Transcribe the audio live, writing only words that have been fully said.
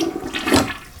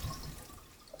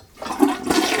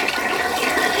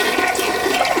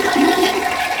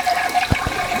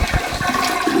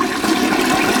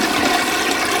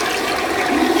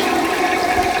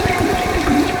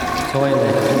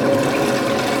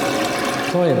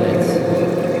Toilets.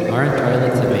 Aren't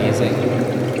toilets amazing?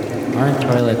 Aren't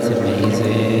toilets amazing?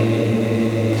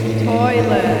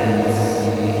 Toilets.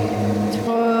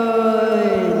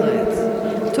 Toilets.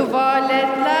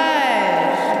 Tuvaletler.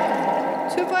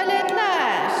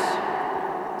 Tuvaletler.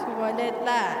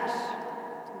 Tuvaletler.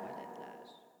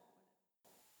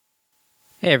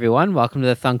 Hey everyone, welcome to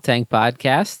the Thunk Tank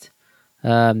Podcast.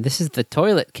 This is the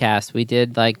Toilet Cast. We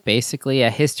did basically a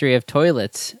history of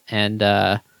toilets,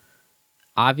 and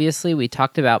obviously we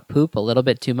talked about poop a little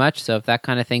bit too much, so if that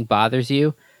kind of thing bothers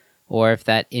you, or if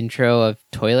that intro of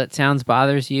toilet sounds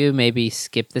bothers you, maybe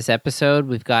skip this episode.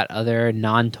 We've got other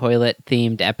non-toilet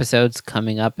themed episodes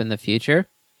coming up in the future.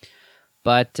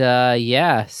 But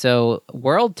so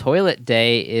World Toilet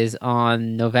Day is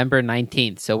on November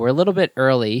 19th, so we're a little bit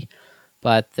early,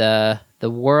 but the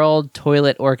World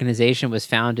Toilet Organization was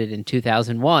founded in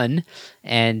 2001,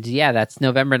 and that's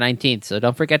November 19th, so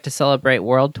don't forget to celebrate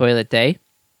World Toilet Day.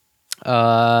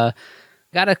 Got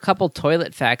a couple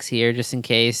toilet facts here, just in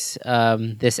case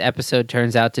this episode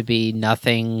turns out to be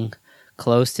nothing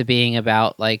close to being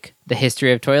about, the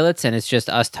history of toilets, and it's just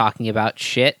us talking about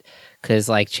shit,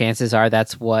 because, chances are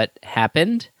that's what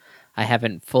happened. I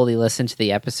haven't fully listened to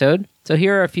the episode. So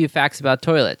here are a few facts about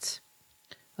toilets.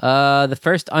 The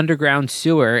first underground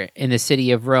sewer in the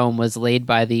city of Rome was laid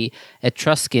by the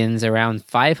Etruscans around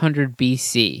 500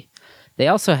 BC. They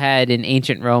also had in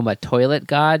ancient Rome a toilet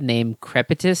god named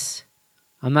Crepitus.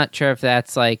 I'm not sure if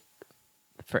that's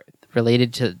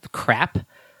related to crap,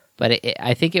 but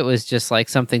I think it was just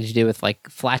something to do with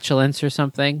flatulence or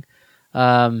something.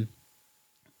 Toilets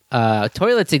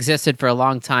existed for a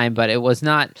long time, but it was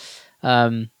not...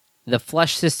 the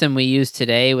flush system we use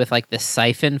today with the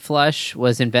siphon flush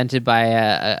was invented by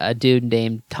a dude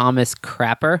named Thomas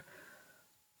Crapper.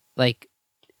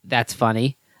 That's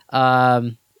funny.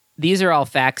 These are all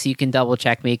facts. You can double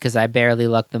check me because I barely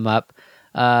looked them up.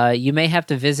 You may have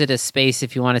to visit a space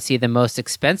if you want to see the most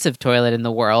expensive toilet in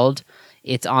the world.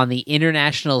 It's on the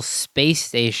International Space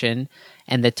Station,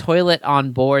 and the toilet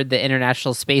on board the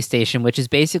International Space Station, which is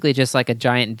basically just like a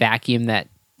giant vacuum that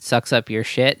sucks up your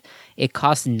shit, it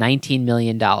costs $19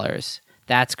 million.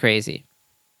 That's crazy.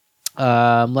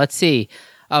 Let's see.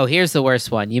 Oh, here's the worst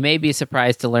one. You may be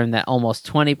surprised to learn that almost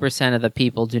 20% of the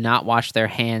people do not wash their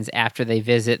hands after they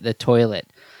visit the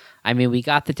toilet. I mean, we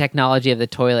got the technology of the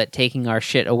toilet taking our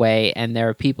shit away, and there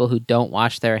are people who don't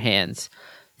wash their hands.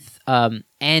 And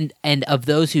of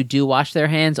those who do wash their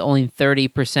hands, only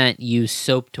 30% use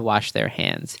soap to wash their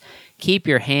hands. Keep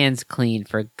your hands clean,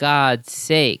 for God's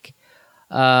sake.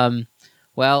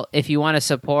 Well, if you want to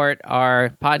support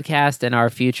our podcast and our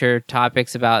future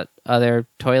topics about other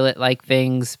toilet-like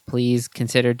things, please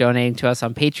consider donating to us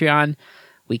on Patreon.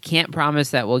 We can't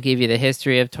promise that we'll give you the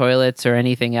history of toilets or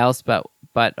anything else, but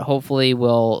hopefully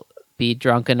we'll be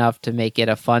drunk enough to make it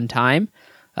a fun time.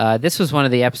 This was one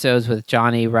of the episodes with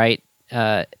Johnny Wright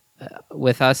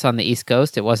with us on the East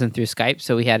Coast. It wasn't through Skype,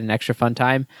 so we had an extra fun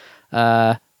time.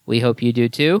 We hope you do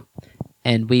too,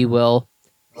 and we will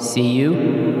see you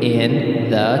in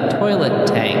the toilet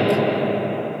tank.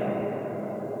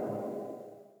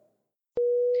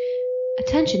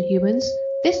 Attention humans,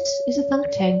 this is a Thunk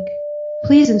Tank.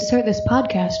 Please insert this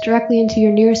podcast directly into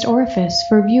your nearest orifice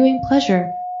for viewing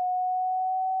pleasure.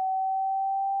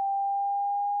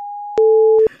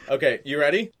 Okay, you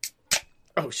ready?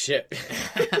 Oh shit.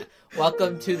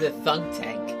 Welcome to the Thunk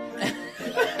Tank.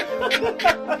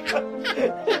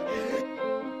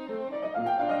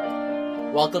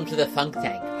 Welcome to the Thunk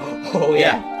Tank. Oh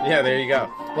yeah. Yeah, there you go.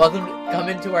 Welcome. Come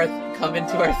into our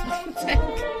Thunk Tank.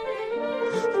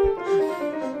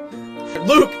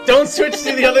 Luke, don't switch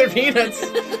to the other peanuts.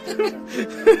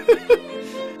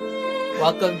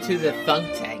 Welcome to the Thunk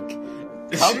Tank.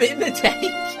 Come in the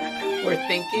tank. We're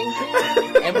thinking,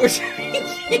 and we're drinking,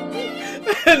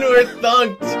 and we're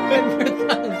thunked.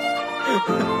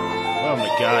 Oh my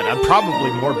god, I'm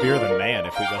probably more beer than man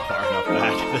if we go far enough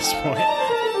back at this point.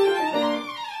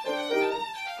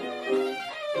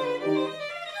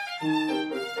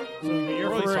 So you're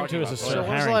referring to as a Sir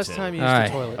When was the last time Harrington. you used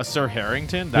a toilet? A Sir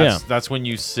Harrington? Yeah. That's when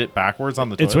you sit backwards on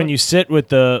the toilet? It's when you sit with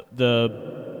the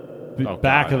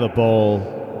back God. of the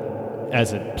bowl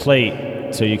as a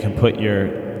plate so you can put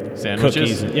your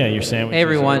Sandwiches? cookies, your sandwiches. Hey,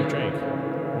 everyone. and your drink.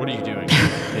 What are you doing?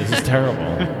 This is terrible.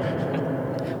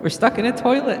 We're stuck in a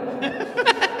toilet.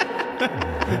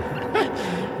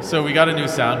 So we got a new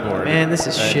soundboard. Man, this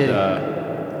is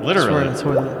shitty. Literally. Just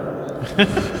we're in the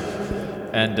toilet.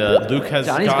 And Luke has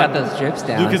Johnny's got those drips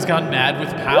down. Luke has gone mad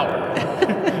with power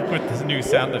with this new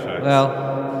sound effect.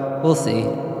 Well, we'll see.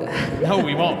 No,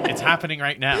 we won't. It's happening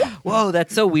right now. Whoa,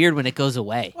 that's so weird when it goes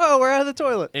away. Whoa, we're out of the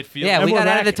toilet. It feels. Yeah, like we got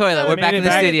out of the toilet. We're back in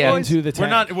the studio. Into the We're tank.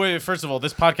 not. Wait, first of all,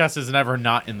 this podcast is never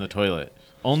not in the toilet.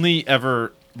 Only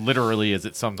ever, literally, is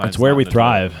it sometimes. That's where not we in the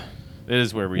thrive. toilet. It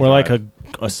is where we. We're like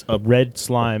thrive. a red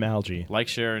slime algae. Like,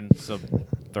 share, and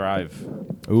thrive.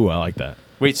 Ooh, I like that.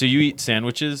 Wait, so you eat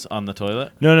sandwiches on the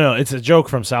toilet? No, it's a joke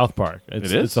from South Park.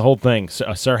 It's, It is? It's the whole thing.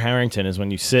 Sir Harrington is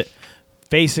when you sit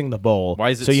facing the bowl.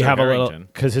 Why is it so you Sir have Harrington?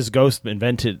 because his ghost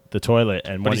invented the toilet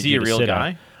and But wanted is he you a to real sit guy?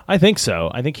 on. I think so.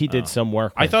 I think he did some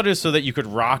work. I with- thought it was so that you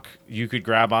could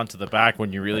grab onto the back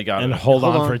when you really got and it. hold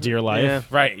Hold on on. for dear life. Yeah.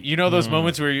 Right. You know those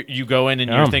moments where you go in and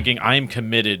Yeah. you're thinking, I'm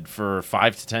committed for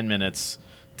 5 to 10 minutes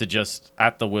to just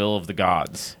at the will of the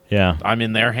gods. Yeah. I'm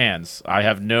in their hands. I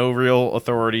have no real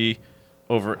authority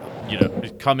over,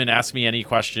 come and ask me any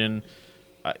question,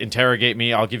 interrogate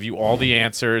me. I'll give you all the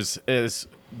answers as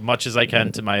much as I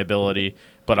can to my ability,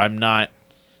 but I'm not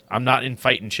in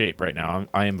fighting shape right now.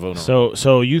 I am vulnerable.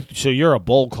 So you're a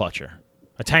bowl clutcher,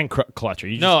 a tank clutcher.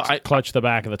 You No, just I- clutch the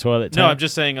back of the toilet. No, tank? I'm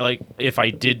just saying, like, if I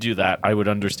did do that, I would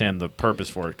understand the purpose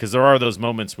for it. Because there are those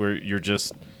moments where you're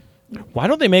just... Why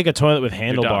don't they make a toilet with dumb.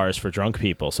 handlebars for drunk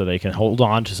people so they can hold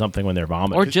on to something when they're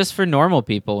vomiting? Or just for normal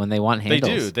people when they want They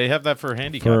handles. do. They have that for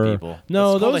handicapped For- people.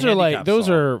 No, That's called those a are like handicap those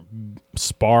stall. are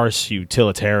sparse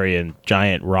utilitarian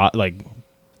giant You want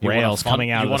a rails fun-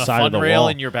 coming out you of the want side a of fun the rail wall.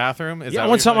 in your bathroom? Is Yeah, that I what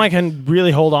want you're something I saying? can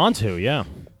really hold on to. Yeah,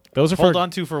 those are Hold for on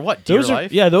to for what? Dear those are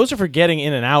life? yeah, those are for getting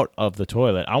in and out of the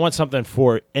toilet. I want something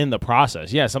for in the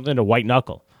process. Yeah, something to white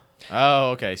knuckle. Oh,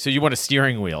 okay. So you want a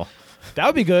steering wheel. That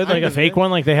would be good, like a fake one,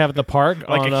 like they have at the park.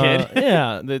 Like on, a kid?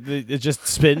 Yeah, it just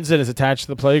spins and is attached to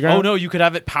the playground. Oh, no, you could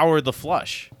have it power the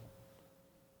flush.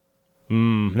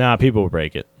 Nah, people would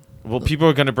break it. Well, people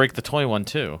are going to break the toy one,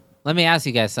 too. Let me ask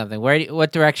you guys something.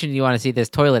 What direction do you want to see this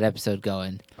toilet episode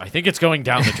going? I think it's going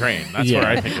down the drain. That's Yeah. where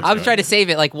I think it's I'm going. trying to save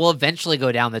it. Like we'll eventually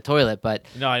go down the toilet, but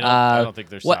No, I don't think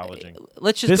they're what- salvaging.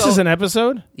 Let's just This go. is an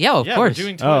episode. Yeah, of Yeah, course. we're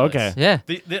doing Oh, toilets. okay. Yeah.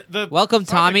 The Welcome, topic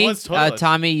Tommy. was toilets.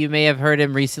 Tommy, you may have heard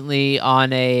him recently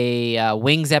on a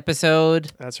Wings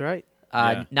episode. That's right.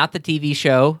 Yeah. Not the TV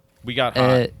show. We got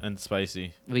hot and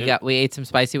spicy. We ate some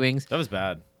spicy wings. That was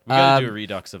bad. We got to do Um, a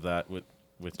redux of that with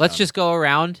Let's Johnny. just go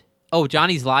around. Oh,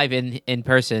 Johnny's live in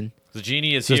person. The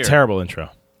genie is This here. is a terrible intro.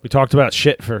 We talked about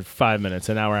shit for 5 minutes,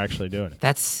 and now we're actually doing it.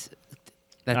 That's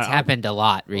I'll- happened a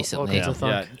lot recently. welcome to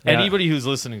Yeah. Thunk. Yeah. Anybody who's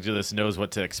listening to this knows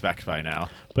what to expect by now.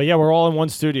 But yeah, we're all in one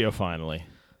studio finally.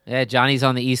 Yeah, Johnny's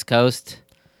on the East Coast.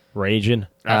 Raging.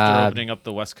 After Uh, opening up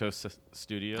the West Coast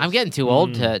studios. I'm getting too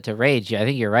old to rage. I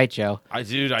think you're right, Joe. I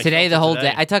Today, felt the it whole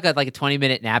today. day, I took like a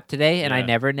 20-minute nap today, and I Yeah.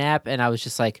 never nap, and I was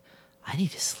just like, I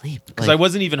need to sleep. Because Like, I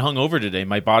wasn't even hungover today.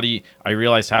 My body, I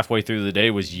realized halfway through the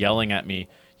day, was yelling at me,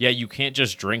 yeah, you can't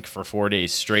just drink for 4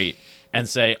 days straight and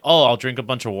say, oh, I'll drink a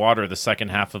bunch of water the second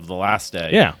half of the last day.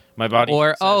 Yeah. My body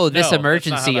or says, this "No, that's not how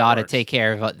emergency that ought to works." take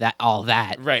care of all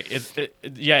that. Right.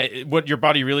 What your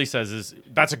body really says is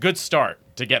that's a good start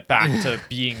to get back to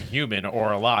being human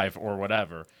or alive or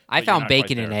whatever. I but you're found not quite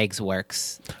bacon and there. eggs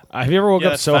works. Have you ever woke Yeah,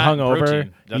 up that's so fat and hungover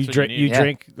protein. That's you what drink you you need.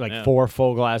 drink like Yeah. 4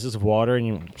 full glasses of water and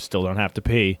you still don't have to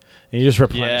pee and you just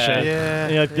replenish Yeah. it? Yeah,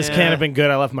 And you're like, this yeah. can't have been good.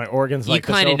 I left my organs You like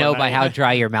this kind of know by overnight." how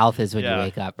dry your mouth is when Yeah. you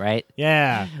wake up, right?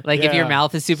 Yeah. Like if your yeah.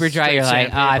 mouth is super dry, Straight you're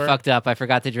like, I sandpaper. fucked up. I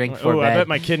forgot to drink before Ooh, bed. I bet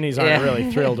my kidneys aren't Yeah.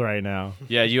 really thrilled right now.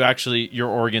 Yeah, your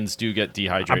organs do get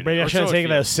dehydrated. Maybe I Or shouldn't so have it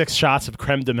taken feels. those 6 shots of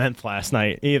creme de menthe last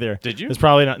night either. Did you? It's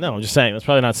probably not. No, I'm just saying. It's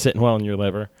probably not sitting well in your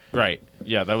liver. Right.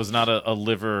 Yeah, that was not a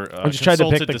liver. I just tried to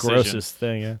pick consulted the decision. grossest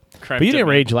thing. Yeah. Creme But you de didn't menthe.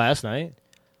 rage last night.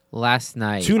 Last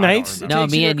night. 2 don't nights. remember. No,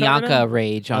 Takes you me to and recover now? Yanka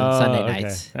rage on Oh, Sunday okay.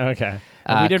 nights. Okay.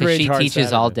 We did Because rage she hard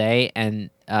teaches all Saturday. day,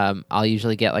 and I'll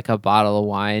usually get like a bottle of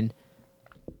wine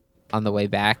on the way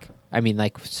back. I mean,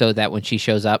 like so that when she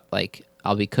shows up, like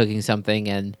I'll be cooking something,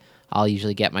 and I'll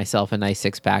usually get myself a nice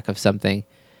 6-pack of something.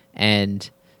 And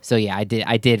so yeah, I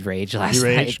did rage last You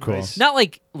night. raged? Cool. Not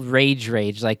like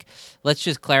rage. Like, let's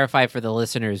just clarify for the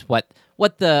listeners what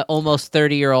the almost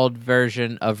 30-year-old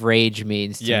version of rage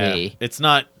means to Yeah, me. it's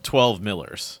not 12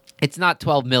 Millers. It's not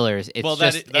 12 Millers. It's Well,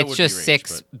 that just would be rage,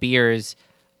 6 beers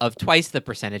of twice the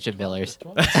percentage of Millers.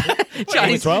 Only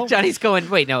Johnny's 12? Johnny's going,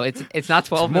 wait, no, it's not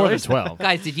 12 It's more than Millers. 12.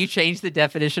 Guys, did you change the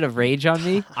definition of rage on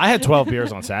me? I had 12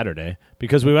 beers on Saturday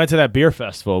because we went to that beer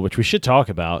festival, which we should talk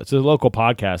about. It's a local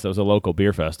podcast. That was a local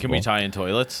beer festival. Can we tie in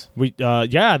toilets?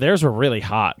 Yeah, theirs were really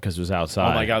hot because it was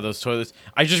outside. Oh my god, those toilets!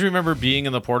 I just remember being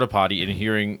in the porta potty and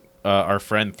hearing our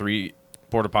friend 3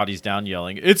 porta potties down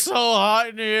yelling, "It's so hot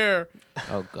in here!"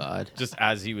 Oh, God. Just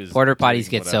as he was. Porter potties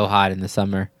doing get so whatever. hot in the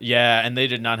summer. Yeah, and they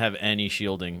did not have any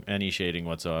shielding, any shading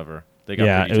whatsoever. They got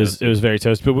Yeah, pretty it was very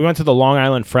toasty. But we went to the Long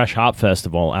Island Fresh Hop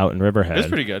Festival out in Riverhead. It was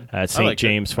pretty good. I At St. liked it.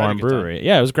 James I had a Farm good time. Brewery.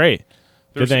 Yeah, it was great.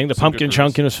 There Good thing. The was some pumpkin good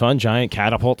brews. chunkin was fun. Giant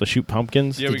catapult to shoot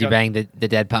pumpkins. Yeah, we Did you got- bang the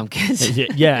dead pumpkins?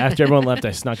 Yeah, after everyone left,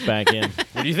 I snuck back in.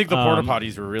 What do you think the porta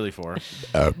potties were really for?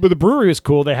 But the brewery was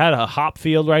cool. They had a hop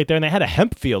field right there, and they had a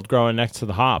hemp field growing next to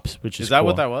the hops, which is Is that cool.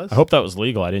 what that was? I hope that was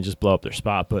legal. I didn't just blow up their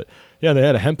spot, but yeah, they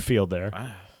had a hemp field there.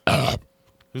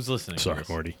 Who's listening? to this?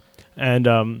 Morty. And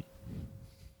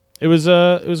it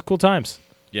was cool times.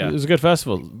 Yeah. It was a good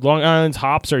festival. Long Island's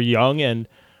hops are young and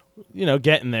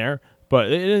getting there,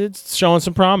 but it's showing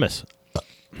some promise.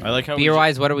 I like how Beer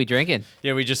wise, what are we drinking?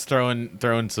 we just throwing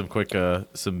some quick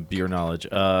some beer knowledge.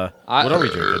 What are we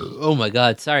drinking? Oh my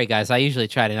god, sorry guys. I usually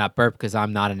try to not burp because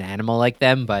I'm not an animal like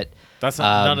them, but That's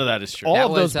not, none of that is true. all that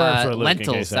of those was burps are Luke, in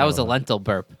lentils. case That was a anyone- lentil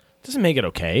burp. Doesn't make it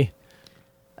okay.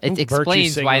 It Don't virtue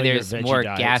explains signal why your there's veggie more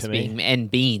diet gas to me. being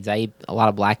and beans. I eat a lot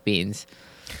of black beans.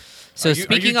 So Are you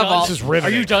speaking of done? all, This is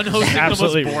riveting. Are you done hosting the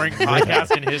Absolutely. most boring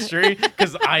podcast in history?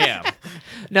 Because I am.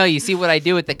 no, you see what I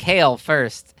do with the kale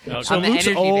first. So I'm the Luke's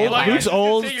energy old, vampire. Luke's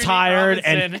old, Say your name, tired,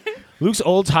 Robinson. and Luke's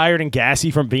old, tired, and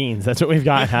gassy from beans. That's what we've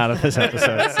gotten out of this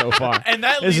episode so far. And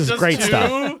that This leads is us great to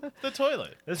stuff. the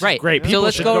toilet. This is Right. great. So People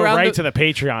let's should go go around right the- to the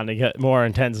Patreon to get more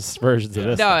intense versions of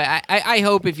this. No, stuff. I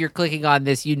hope if you're clicking on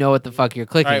this, you know what the fuck you're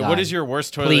All clicking right, on. what is your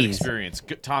worst toilet Please. experience?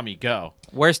 Tommy, go.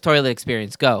 worst toilet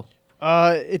experience? Go.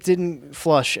 It didn't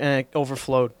flush and it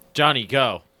overflowed. Johnny,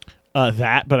 go.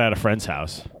 That, but at a friend's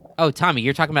house. Oh, Tommy,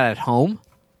 you're talking about at home?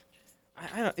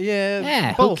 I don't, yeah,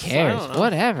 Yeah, both. who I cares? don't know.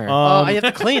 Whatever. I have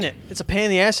to clean it. It's a pain in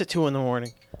the ass at 2 in the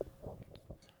morning.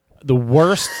 The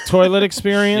worst toilet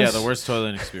experience? Yeah, the worst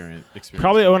toilet experience.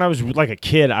 Probably when I was like a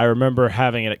kid, I remember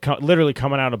having it literally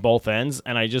coming out of both ends,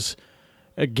 and I just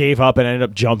gave up and ended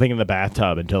up jumping in the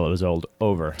bathtub until it was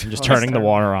over, and just turning the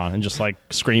water on and just like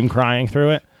scream crying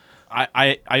through it.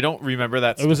 I don't remember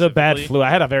that. It was a bad specifically flu.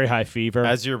 I had a very high fever.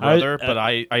 as your brother, but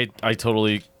I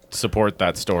totally support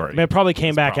that story. I mean, I probably came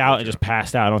It's back probably out and true. just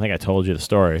passed out. I don't think I told you the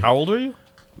story. How old were you?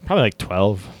 Probably like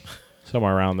 12,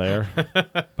 somewhere around there.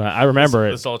 But I remember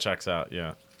it. This all checks out.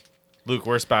 Yeah. Luke,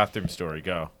 worst bathroom story?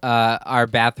 Go. Our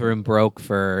bathroom broke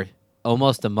for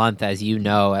almost a month, as you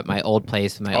know, at my old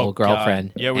place with my old God.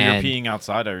 girlfriend. Yeah, we were And peeing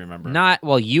outside. I remember.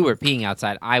 You were peeing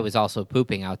outside. I was also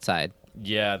pooping outside.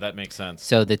 Yeah, that makes sense.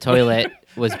 So the toilet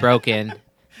was broken,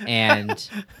 and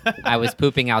I was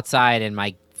pooping outside, and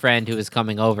my friend who was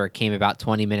coming over came about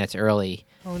 20 minutes early,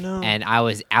 Oh no! and I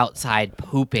was outside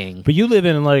pooping. But you live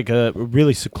in like a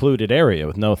really secluded area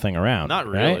with no thing around. Not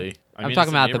right? really. I I'm mean, talking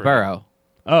it's a about the neighborhood. borough.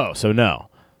 Oh, so no.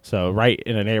 So right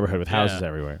in a neighborhood with houses Yeah.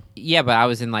 everywhere. Yeah, but I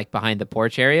was in like behind the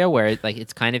porch area where like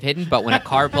it's kind of hidden. But when a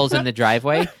car pulls in the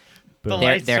driveway, The their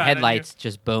lights shine on you. headlights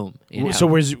just boom. You know? So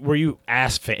were you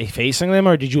ass facing them,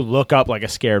 or did you look up like a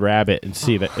scared rabbit and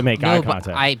see that make eye no, but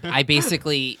contact? I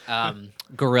basically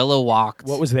gorilla walked.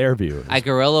 What was their view? I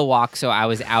gorilla walked so I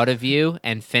was out of view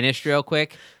and finished real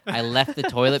quick. I left the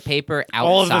toilet paper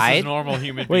All of this is outside. normal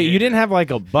human. Wait, you behavior. didn't have like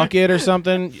a bucket or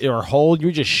something or a hole? You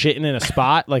were just shitting in a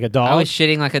spot like a dog? I was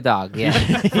shitting like a dog, yeah,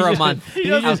 for a month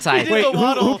outside. he Wait, did the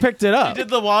waddle. who picked it up? He did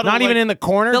the waddle, Not even like- in the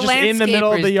corner, The just in the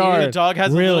middle of landscapers, the dude. yard. The dog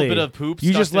has a little really? bit of poop You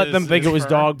stuck just to let them his- think it his was fur?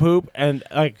 dog poop, and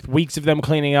like weeks of them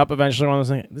cleaning up. Eventually, one was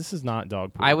like, "This is not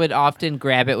dog poop." I would often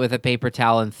grab it with a paper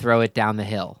towel and throw it down the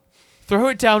hill. Throw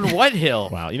it down what hill?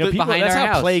 Wow, you know, The- people, behind that's our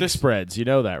how house. plague This- spreads. You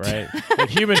know that, right? Like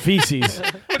human feces.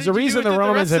 There's a you reason do the with it the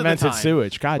Romans rest of the invented time?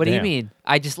 sewage. God What do you damn. mean?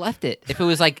 I just left it. If it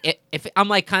was like if I'm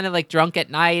like kind of like drunk at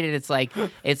night and it's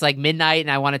like midnight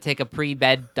and I want to take a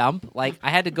pre-bed dump, like I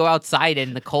had to go outside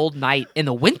in the cold night in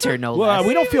the winter, no Well, less.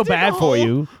 we don't feel bad for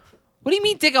you. What do you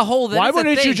mean dig a hole? Then Why it's a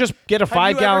wouldn't you thing. just get a you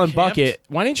ever 5-gallon camped? bucket?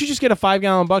 Why didn't you just get a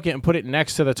 5-gallon bucket and put it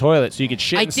next to the toilet so you could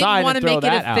shit I inside didn't want and to throw make it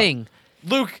that a out? thing.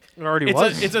 Luke, It already it's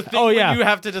was. a thing Oh, yeah. when you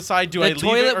have to decide, do I The leave it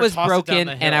toilet or was toss it broken,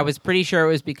 down the and I hill? was pretty sure it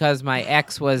was because my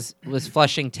ex was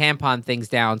flushing tampon things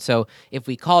down. So if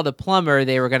we called a plumber,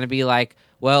 they were going to be like,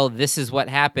 "Well, this is what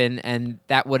happened," and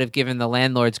that would have given the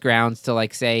landlords grounds to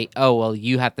like say, "Oh, well,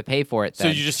 you have to pay for it." So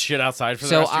Then. you just shit outside for the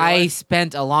So rest of your I life?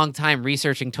 spent a long time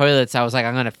researching toilets. I was like,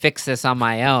 I'm going to fix this on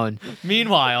my own.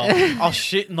 Meanwhile, I'll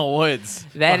shit in the woods.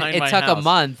 Then behind it my took a house.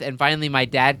 month, and finally my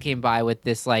dad came by with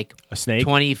this like A snake?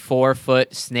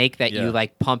 24-foot snake that Yeah. you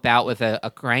like pump out with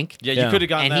a crank. Yeah, Yeah. you could have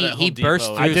gotten And that at he Home Depot. burst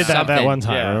I through did that something. one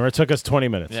time. Yeah. Remember, it took us 20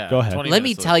 minutes. Yeah, Go ahead. 20 Let me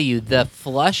minutes tell you, the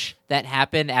flush that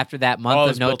happened after that Oh, month it of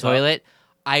was no built up. toilet,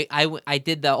 I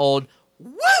did the old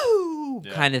woo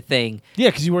Yeah. kind of thing Yeah,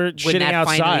 because you were when shitting that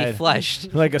finally outside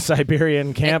flushed. like a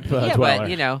Siberian camp yeah, dweller. but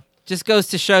you know, just goes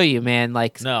to show you, man.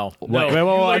 Like No. Wait, no,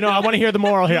 I want to hear the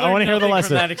moral here. you I want to learned hear the nothing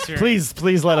from lesson. that experience.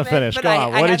 Please let him finish. But Go I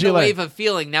on. What had did you the learn? wave of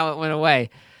feeling. Now it went away.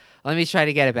 Let me try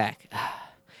to get it back.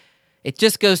 It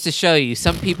just goes to show you,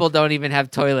 some people don't even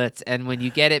have toilets, and when you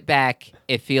get it back,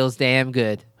 it feels damn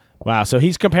good. Wow. So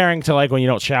he's comparing to like when you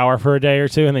don't shower for a day or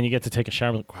two, and then you get to take a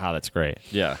shower. Like, wow, that's great.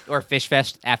 Yeah. Or Fish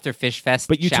Fest after Fish Fest.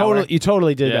 But you shower.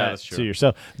 totally did Yeah, that that's true. to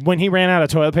yourself. When he ran out of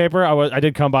toilet paper, I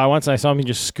did come by once and I saw him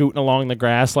just scooting along the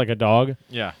grass like a dog.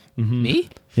 Yeah. Me?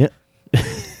 Yeah.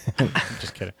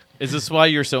 Just kidding. Is this why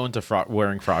you're so into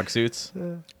wearing frog suits?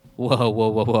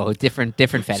 Whoa. Different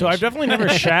fetish. So I've definitely never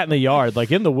shat in the yard,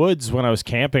 like in the woods when I was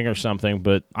camping or something,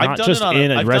 but I've not done just it on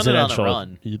in a I've residential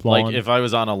done it on a run. lawn. Like if I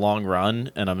was on a long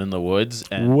run and I'm in the woods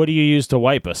and What do you use to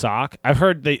wipe? A sock? I've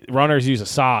heard the runners use a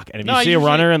sock, and if No, you I see usually- a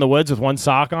runner in the woods with one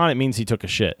sock on, it means he took a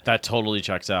shit. that totally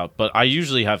checks out. But I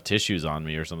usually have tissues on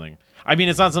me or something. I mean,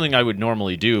 it's not something I would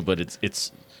normally do, but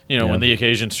it's Yeah. when the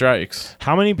occasion strikes.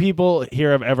 How many people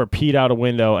here have ever peed out a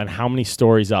window, and how many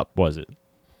stories up was it?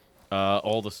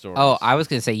 All the stories. Oh, I was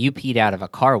going to say you peed out of a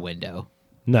car window.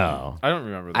 No. I don't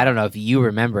remember that. I don't know if you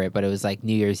remember it, but it was like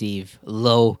New Year's Eve,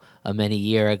 a many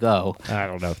year ago. I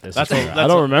don't know if this That's is a, true. that's I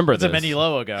don't a- remember that's this. a many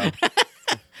low ago.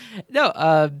 No,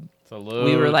 It's a low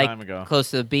we were like time ago.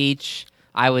 close to the beach.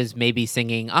 I was maybe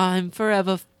singing "I'm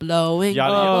Forever Blowing."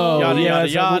 Yada, Oh, yada, yeah. yada,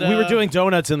 so yada. We were doing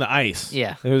donuts in the ice.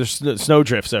 Yeah. There was snow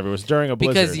drifts everywhere. It was during a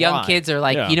blizzard. Because young Why? kids are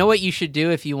like, Yeah. you know what you should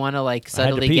do if you want to like I had to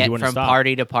suddenly pee, you get wouldn't from stop.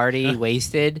 party to party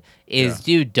wasted is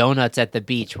do donuts at the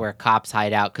beach where cops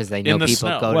hide out because they know In the people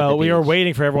snow. go to Well, the we beach. were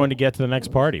waiting for everyone to get to the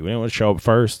next party. We didn't want to show up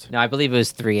first. No, I believe it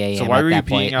was 3 a.m. So why at were you that peeing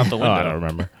point. out the Oh, window? I don't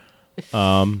remember.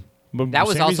 But That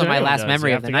was same also reason my everyone last does. memory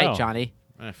You of have the to night, go. Johnny.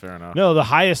 Fair enough. No, the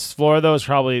highest floor though is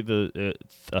probably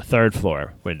a third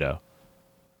floor window.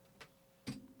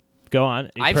 Go on.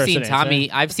 Each I've person seen answer.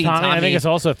 Tommy. I've seen Tommy, I think Tommy. it's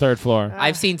also third floor.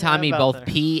 I've seen Tommy about both there.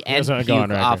 pee and doesn't go on puke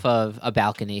record. off of a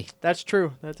balcony. That's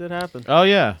true. That did happen. Oh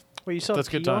yeah. Wait, you saw That's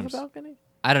pee good on times. the balcony?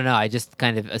 I don't know. I just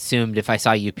kind of assumed if I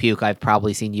saw you puke, I've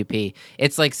probably seen you pee.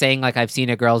 It's like saying like I've seen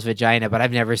a girl's vagina, but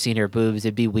I've never seen her boobs.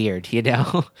 It'd be weird, you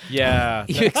know? Yeah.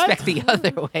 You expect the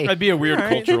other way. That'd be a weird All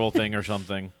right. cultural thing or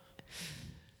something.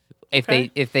 If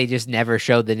Okay. they just never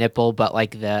showed the nipple, but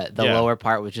like the Yeah. lower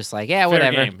part was just like, yeah, Fair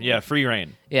whatever. game. Yeah, free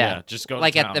reign. Yeah. just go to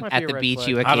Like town. at Might the be a red beach, flag.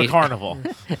 you Have a occasionally. carnival.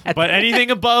 But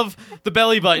anything above the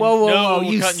belly button, Whoa, no,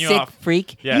 you we're cutting you sick off.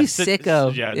 freak! Yeah, you sit-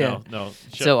 sicko! Yeah, no.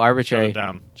 So arbitrary. Shut it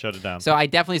down. Shut it down. So I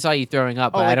definitely saw you throwing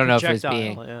up, but Oh, I like don't know if it was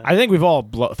projectile, being yeah. I think we've all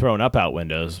thrown up out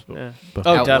windows. Yeah.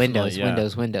 Oh, out definitely,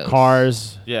 windows.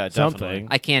 Cars. Yeah, definitely. something.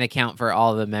 I can't account for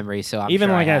all the memories, so I'm Even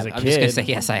sure like I as have. a I'm kid. just gonna say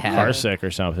yes, I have. Car sick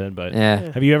or something. But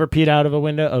Yeah. have you ever peed out of a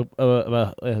window?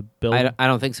 A building? I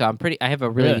don't think so. I have a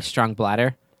really Yeah. strong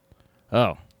bladder.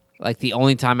 Oh. Like the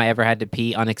only time I ever had to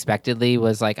pee unexpectedly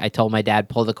was like I told my dad,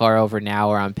 pull the car over now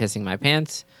or I'm pissing my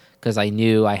pants, because I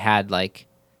knew I had like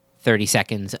 30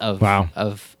 seconds of Wow.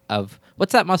 of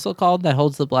what's that muscle called that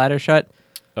holds the bladder shut?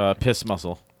 Piss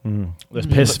muscle. This piss The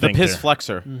piss sphincter.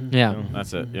 flexor. Yeah.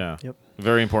 That's it. Yeah. Yep.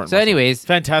 Very important. So muscle. anyways,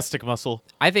 fantastic muscle.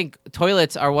 I think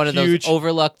toilets are one of Huge. those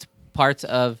overlooked parts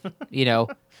of,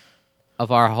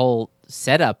 of our whole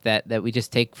setup that we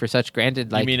just take for such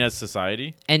granted. Like, you mean as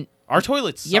society? and Our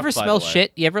toilets. you ever suck, by smell the way.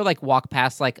 shit? You ever like walk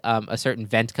past like a certain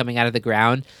vent coming out of the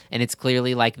ground, and it's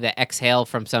clearly like the exhale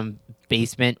from some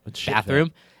basement shit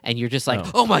bathroom, and you're just like,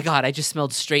 Oh. oh my god, I just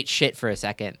smelled straight shit for a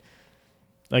second.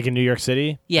 Like in New York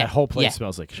City? Yeah, That whole place yeah.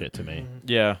 smells like shit to me.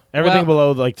 Yeah. Everything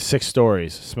Well- below like 6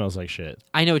 stories smells like shit.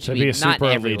 I know what you That'd be mean. a Not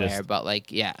super everywhere, elitist. but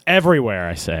like, yeah. Everywhere,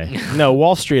 I say. No,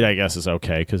 Wall Street, I guess, is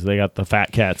okay because they got the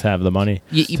fat cats have the money.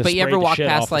 You, to but you spray ever the walk shit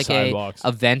past off the like sidewalks.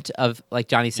 a vent of like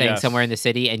Johnny's saying Yes. somewhere in the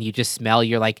city, and you just smell.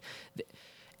 You're like,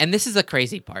 and this is a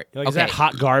crazy part. Like, is that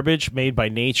hot garbage made by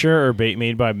nature or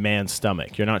made by man's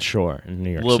stomach? You're not sure in New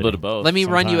York A little City. bit of both. Let me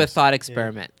run you a sometimes. thought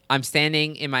experiment. I'm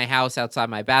standing in my house outside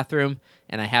my bathroom,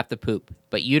 and I have to poop,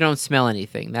 but you don't smell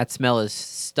anything. That smell is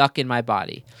stuck in my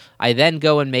body. I then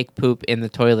go and make poop in the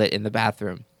toilet in the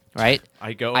bathroom, right?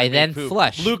 I go. I and then make poop.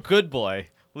 flush. Luke, good boy.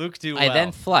 Luke, do well. I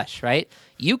then flush, right?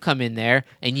 You come in there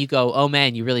and you go, oh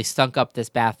man, you really stunk up this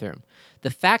bathroom. The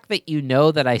fact that you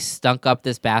know that I stunk up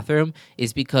this bathroom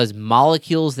is because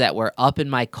molecules that were up in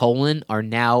my colon are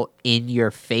now in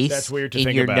your face, That's weird to in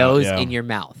think your about, nose, yeah. in your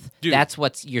mouth. Dude. That's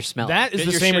what you're smelling. That is Get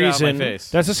the your same shit out of my reason. face.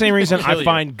 That's the same reason Kill I you.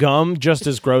 find gum just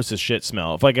as gross as shit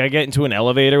smell. If like I get into an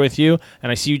elevator with you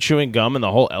and I see you chewing gum and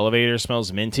the whole elevator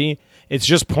smells minty, it's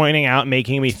just pointing out,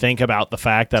 making me think about the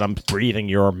fact that I'm breathing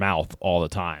your mouth all the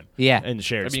time. Yeah. in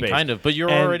shared I mean, space. kind of, but you're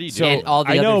And already so- doing. And all the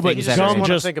I know, other but things You that just are gum want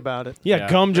to just think about it. Yeah, Yeah,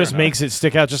 gum fair just enough. makes it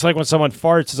stick out. Just like when someone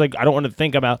farts, it's like I don't want to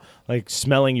think about like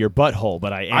smelling your butthole,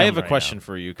 but I am. I have a right question now.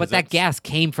 for you. 'cause but that that's- gas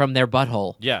came from their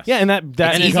butthole. Yes. Yeah, and that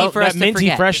It's easy for us that to minty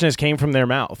forget. freshness came from their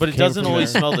mouth. But it Came doesn't from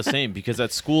always their- smell the same because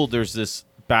at school there's this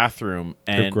bathroom,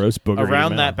 and gross booger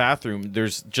around in your that mouth. bathroom,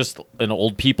 there's just an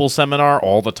old people seminar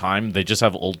all the time. They just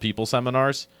have old people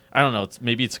seminars. I don't know.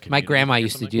 Maybe it's a My community grandma or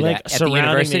used to something. do Like that at the surrounding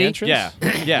the university.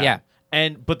 entrance? Yeah,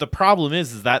 Yeah. But the problem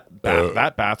is that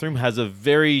that bathroom has a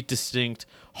very distinct,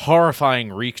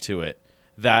 horrifying reek to it.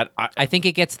 That I think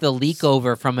it gets the leak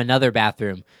over from another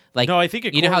bathroom. Like no, I think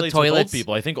it you know how correlates with old toilets.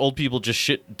 people. I think old people just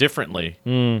shit differently.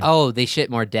 Oh, they shit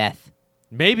more death.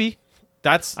 Maybe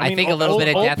that's. I think a little bit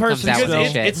of old death comes persons out because when they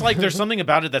don't- shit. it's like there's something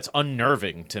about it that's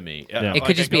unnerving to me. Yeah. It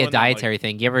could just be a dietary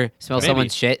thing. You ever smell Maybe.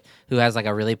 someone's shit who has like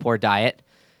a really poor diet,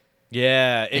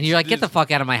 Yeah, and you're like, get the fuck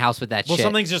out of my house with that Well, shit.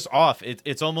 something's just off.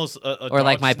 It's almost a Or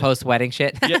like dog my sniff- post-wedding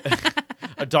shit. Yeah,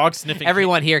 a dog sniffing.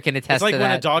 Everyone here can attest It's like to when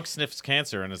that. a dog sniffs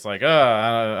cancer, and it's like,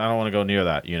 I don't want to go near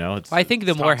that. You know, it's. I think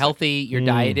the it's more toxic. healthy your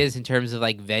diet is in terms of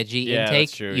like veggie Yeah, intake,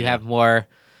 that's true, you yeah. have more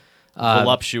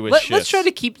voluptuous. Let's shits. try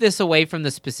to keep this away from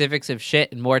the specifics of shit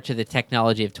and more to the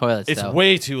technology of toilets. It's though.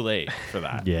 way too late for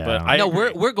that. Yeah. but I no,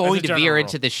 agree. we're going As a to veer general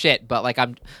into the shit, but like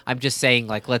I'm just saying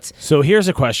like let's So here's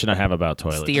a question I have about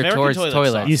toilets. steer American towards toilets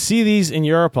toilets. suck. You see these in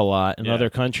Europe a lot, in Yeah. other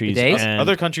countries. Bidets? and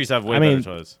Other countries have way I mean,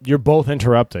 better toilets. you're both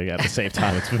interrupting at the same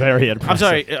time. It's very impressive.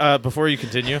 I'm sorry. Before you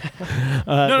continue,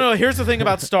 no. Here's the thing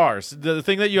about stars. The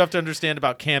thing that you have to understand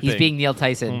about camping. He's being Neil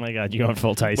Tyson. Oh my God, you going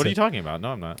full Tyson? What are you talking about? No,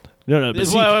 I'm not. No, but This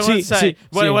is see, what I want see, to say. see,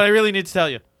 what I really need to tell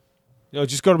you. no,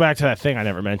 just go back to that thing I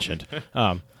never mentioned.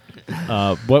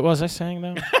 What was I saying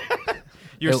though?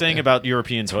 You were saying about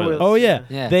European toilets. Oh yeah.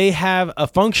 Yeah. They have a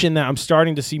function that I'm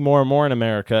starting to see more and more in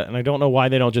America, and I don't know why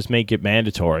they don't just make it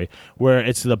mandatory. Where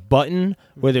it's the button,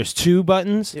 where there's two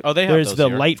buttons. Oh, they have There's those the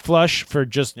here. light flush for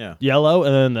just Yeah. yellow,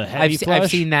 and then the heavy flush.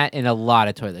 I've seen that in a lot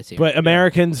of toilets here. But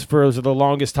Americans, for the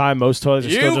longest time, most toilets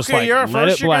are still just like you're let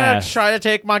first. it You're gonna blast. try to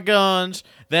take my guns,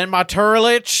 then my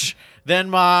turlage, then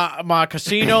my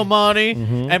casino money,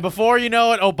 Mm-hmm. and before you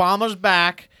know it, Obama's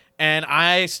back, and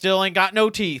I still ain't got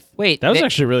no teeth. Wait, That was there-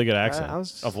 actually a really good accent.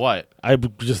 Of what? I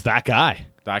just that guy.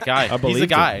 That guy. He's a believed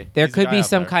guy. it. there He's a could guy be out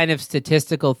some there. kind of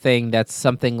statistical thing that's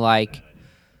something like.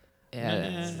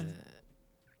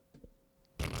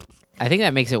 I think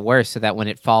that makes it worse, so that when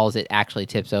it falls, it actually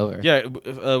tips over. Yeah,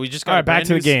 we just got All right, a back brand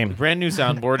to the new game. Brand new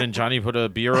soundboard, and Johnny put a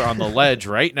beer on the ledge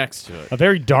right next to it. A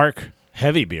very dark,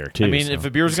 heavy beer too. I mean, so if a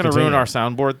beer's let's going to ruin continue.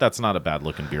 our soundboard, that's not a bad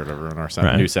looking beer to ruin our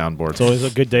Right. new soundboard. it's always a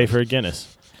good day for a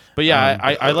Guinness. But yeah,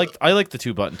 I like the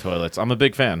 2-button toilets. I'm a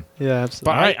big fan. Yeah,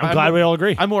 absolutely. All right, I'm glad we all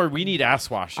agree. I'm more. We need ass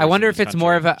washers. I wonder in if this it's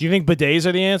more of country. a. Do you think bidets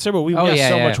are the answer? But we Oh, have yeah,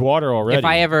 so yeah. much water already. If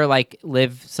I ever like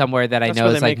live somewhere that I That's know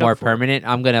where is they like make more up for it. permanent,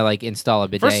 I'm gonna like install a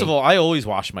bidet. First of all, I always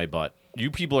wash my butt.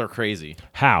 You people are crazy.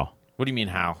 How? What do you mean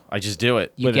how? I just do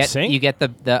it. you with a get sink? you get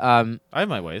the I have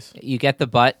my ways. you get the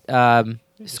butt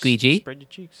squeegee. Spread your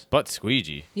cheeks. Butt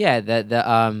squeegee. Yeah,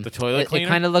 the toilet It cleaner?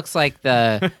 kind of looks like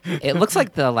the. It looks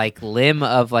like the like limb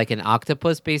of like an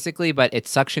octopus, basically, but it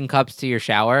suction cups to your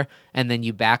shower, and then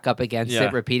you back up against Yeah,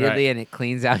 it repeatedly, right. and it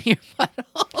cleans out your butt.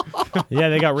 Yeah,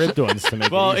 they got ribbed ones to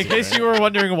make. Well, it in easy, case right? you were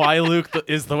wondering why Luke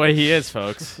is the way he is,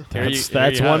 folks,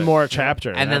 That's one more chapter.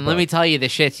 in And that then let book. me tell you the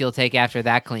shits you'll take after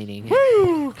that cleaning.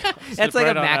 That's like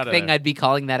right a on Mac out of thing. there. I'd be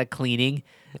calling that a cleaning,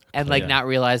 and like Yeah. not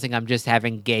realizing I'm just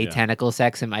having gay Yeah. tentacle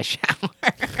sex in my shower.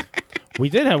 We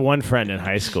did have one friend in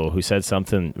high school who said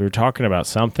something. We were talking about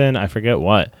something. I forget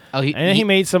what. Oh, And he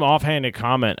made some offhanded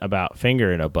comment about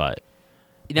finger in a butt.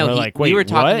 No, We're he, like, we "Wait, were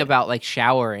talking what?" about like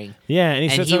showering. Yeah, and he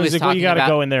And said he something. was He's like, well, you talking got to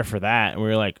about- go in there for that. And we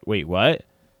were like, wait, what?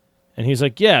 And he's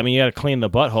like, yeah, I mean, you got to clean the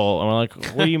butthole. And we're like,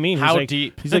 what do you mean? He's How like,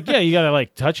 deep? He's like, yeah, you got to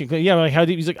like touch and clean. Yeah, we're like, how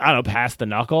deep? He's like, I don't know, past the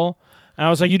knuckle. And I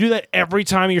was like, you do that every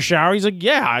time you shower? He's like,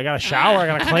 yeah, I got to shower, I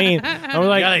got to clean. And we're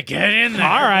like, gotta get in there.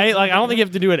 all right, like I don't think you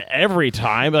have to do it every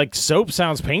time. Like soap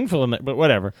sounds painful, but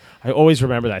whatever. I always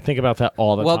remember that. I think about that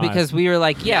all the Well, time. because we were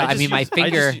like, yeah, I I just mean, my use- I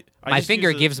finger, just- I my just finger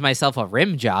use a- gives myself a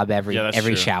rim job every Yeah, that's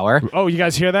every true. shower. oh, you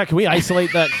guys hear that? Can we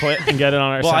isolate that clip and get it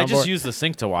on our Well, soundboard? I just use the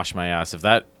sink to wash my ass. If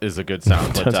that is a good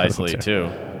sound clip That's to what I'm isolate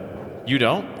too. You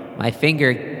don't? My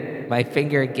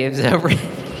finger gives a rim.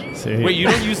 See? Wait, you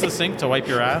don't use the sink to wipe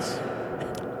your ass?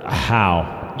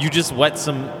 How? You just wet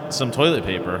some toilet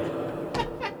paper.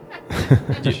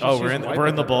 We're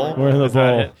in the bowl. We're in the Is that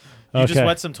bowl. it? You just Okay.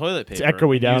 wet some toilet paper.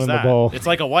 echoey and down use in the that. bowl. It's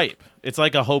like a wipe. It's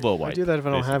like a hobo I wipe. do that if I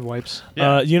don't basically. have wipes. You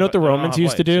know what the but I don't Romans have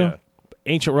used to wipes, do? yeah.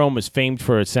 Ancient Rome was famed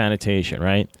for its sanitation,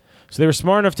 right? So they were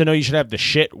smart enough to know you should have the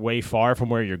shit way far from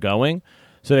where you're going.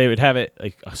 So they would have it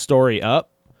like a story up,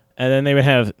 and then they would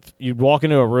have you'd walk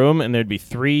into a room and there'd be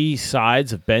 3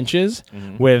 sides of benches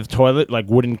with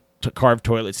wooden carved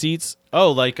toilet seats.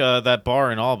 Oh, like that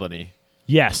bar in Albany.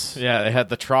 Yes. Yeah, they had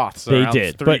the troughs. They around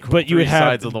did, three but you would have,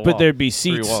 sides of the but wall. there'd be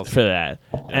 3 seats walls. for that,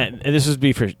 and this would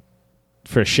be for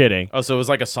for shitting. Oh, so it was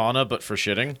like a sauna, but for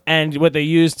shitting? And what they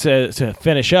used to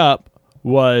finish up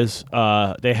was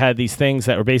they had these things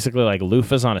that were basically like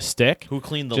loofahs on a stick. Who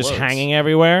cleaned the just loads? hanging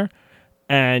everywhere.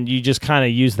 And you just kind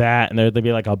of use that, and there'd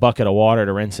be like a bucket of water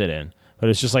to rinse it in. But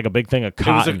it's just like a big thing of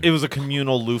cotton. It was a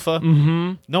communal loofah?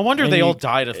 Mm-hmm. No wonder they all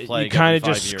died of plague. You kind of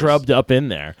every just 5 years. scrubbed up in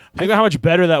there. Think about how much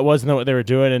better that was than what they were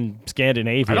doing in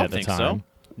Scandinavia I don't at the think time. so.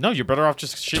 No, you're better off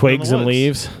just shitting Twigs in the and woods.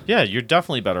 leaves. Yeah, you're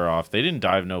definitely better off. They didn't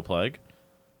die of no plague.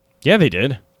 Yeah, they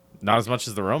did. Not as much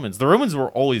as the Romans. The Romans were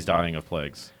always dying of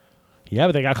plagues. Yeah,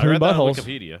 but they got I clean read that on buttholes.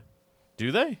 Wikipedia.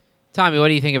 Do they? Tommy, what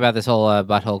do you think about this whole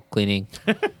butthole cleaning?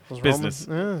 Those Business.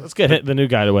 Romans- Let's get the new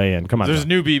guy to weigh in. Come on. There's Tom.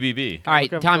 new BBB. All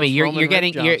right, Look up Tommy, those you're Roman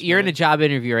getting rib you're jobs, you're in man. a job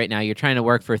interview right now. You're trying to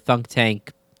work for Thunk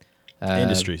Tank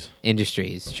Industries.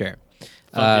 Industries, sure.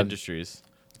 Funk Industries.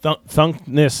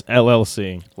 Thunkness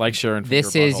LLC. Like sharing.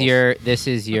 This is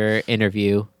your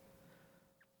interview.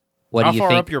 What How do you far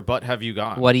think? up your butt have you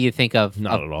gone? What do you think of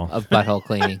Not at all. of butthole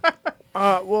cleaning?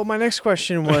 Well, my next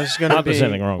question was going to Not be. there's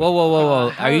anything wrong. Whoa, whoa, whoa, whoa!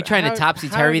 how- Are you trying to how- topsy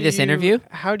how turvy do this you- interview?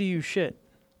 How do you shit?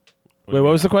 Wait,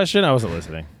 what was the question? I wasn't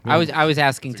listening. I was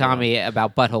asking Tommy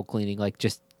about butthole cleaning. Like,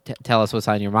 just tell us what's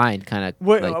on your mind. Kind of.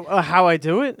 What, Like, how I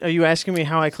do it? Are you asking me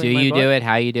how I do clean my you butt? do it?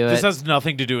 How you do This it? has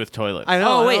nothing to do with toilets. I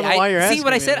know. Oh I wait! don't know why you're see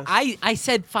what I asking said? me this. I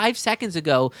said 5 seconds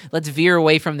ago. Let's veer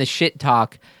away from the shit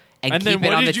talk and And then keep it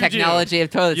what on the did you do? technology of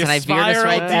toilets. You and I veered us spiraled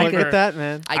right back. Look deeper. at that,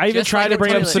 man. I even just tried to like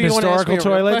bring a up toilet. some So you wanna ask me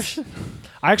historical a real toilets. question?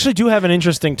 I actually do have an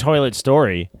interesting toilet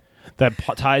story that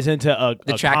ties into a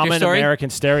tractor common story? American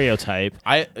stereotype.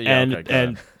 Yeah, and okay, go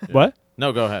ahead. Yeah. What?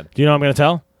 No, go ahead. Do you know what I'm going to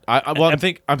tell?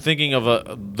 I'm thinking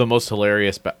of the most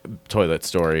hilarious toilet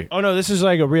story. Oh no, this is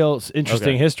like a real interesting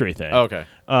Okay. history thing. Okay.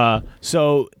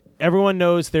 So everyone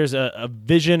knows there's a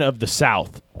vision of the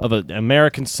South, of an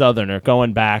American Southerner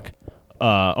going back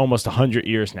almost 100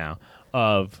 years now.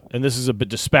 And this is a bit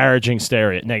disparaging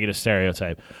negative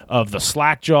stereotype of the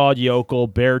slack-jawed yokel,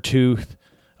 barefooted,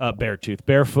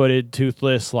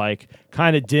 toothless, like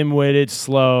kind of dim-witted,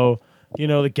 slow. You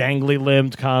know, the gangly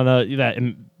limbed kind of that.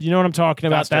 You know what I'm talking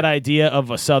about? Faster. That idea of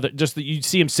a Southern, just that you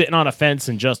see him sitting on a fence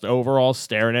and just overall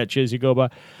staring at you as you go by.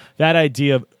 That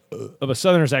idea of a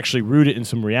Southerner is actually rooted in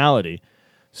some reality.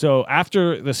 So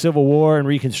after the Civil War and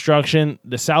Reconstruction,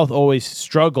 the South always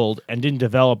struggled and didn't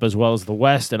develop as well as the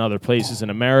West and other places in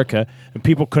America, and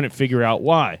people couldn't figure out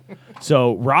why.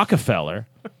 So Rockefeller,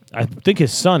 I think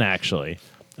his son actually,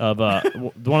 of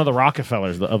one of the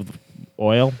Rockefellers of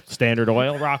oil, Standard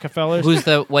Oil Rockefellers. Who's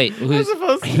the wait? Who's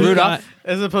Rudolph?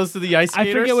 As opposed to the ice I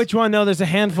skaters. forget which one. No, there's a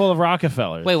handful of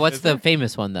Rockefellers. Wait, what's the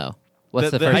famous one though?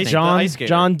 What's the The first ice- name? John, ice skater.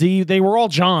 John D. They were all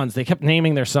Johns. They kept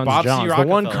naming their sons Bob C. Johns. The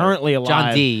one Rockefeller. currently alive,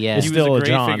 John D, yeah. is He was still a a great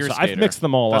John. figure So I've skater. mixed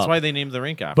them all That's up. why they named the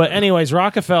rink after. But anyways,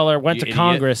 Rockefeller went You to idiot.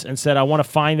 Congress and said, "I want to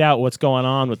find out what's going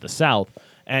on with the South."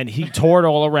 And he toured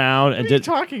all around and did.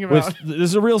 talking with- about? this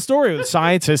is a real story with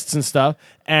scientists and stuff,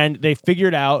 and they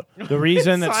figured out the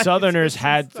reason that Southerners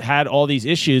had all these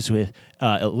issues with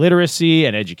illiteracy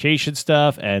and education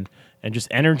stuff and just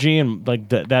energy and like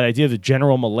that idea of the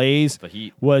general malaise. The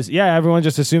heat. Was everyone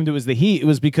just assumed it was the heat. It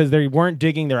was because they weren't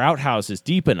digging their outhouses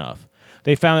deep enough.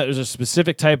 They found that there was a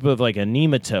specific type of like a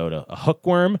nematode, a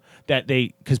hookworm that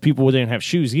because people didn't have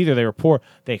shoes either, they were poor.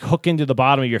 They hook into the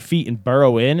bottom of your feet and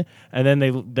burrow in, and then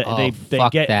they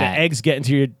fuck get that. the eggs get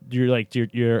into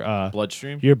your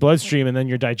bloodstream. your bloodstream and then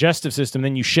your digestive system.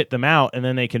 Then you shit them out, and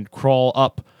then they can crawl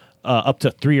up to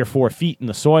 3 or 4 feet in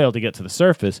the soil to get to the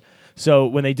surface. So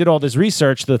when they did all this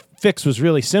research, the fix was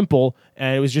really simple,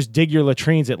 and it was just dig your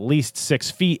latrines at least 6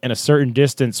 feet and a certain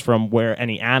distance from where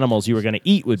any animals you were going to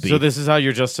eat would be. So this is how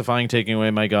you're justifying taking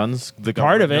away my guns? The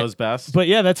Part of government it knows best. But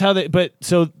yeah, that's how they. But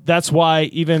so that's why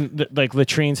even like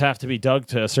latrines have to be dug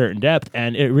to a certain depth,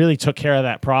 and it really took care of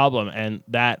that problem and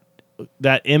that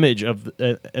image of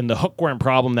and the hookworm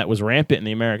problem that was rampant in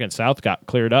the American South got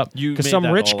cleared up You because made some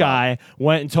that rich all guy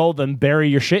went and told them bury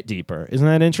your shit deeper. Isn't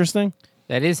that interesting?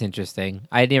 That is interesting.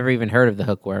 I never even heard of the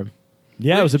hookworm.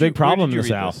 Yeah, Where it was a did you- big problem in where the did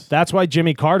you read South. this? That's why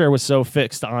Jimmy Carter was so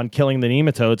fixed on killing the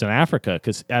nematodes in Africa,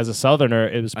 because as a Southerner,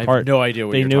 it was I have part. no idea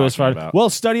what they you're knew as far. talking about. Well,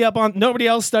 study up on. Nobody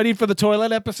else studied for the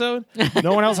toilet episode.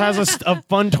 No one else has a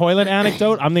fun toilet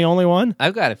anecdote. I'm the only one.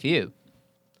 I've got a few.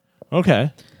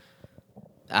 Okay,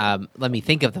 Let me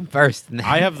think of them first. and then-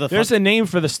 I have the there's a name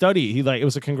for the study. It was a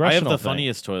I have congressional. the thing.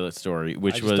 funniest toilet story,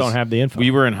 which I just was don't have the info.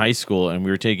 We were in high school and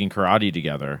we were taking karate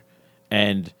together,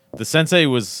 and the sensei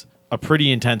was a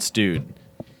pretty intense dude.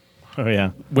 Oh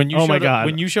yeah. When you Oh showed my up, God.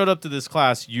 when you showed up to this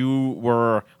class, you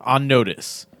were on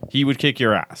notice. He would kick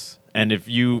your ass, and if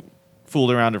you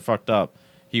fooled around or fucked up,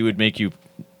 he would make you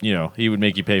he would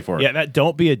make you pay for it. Yeah, that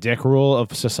don't be a dick rule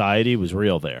of society was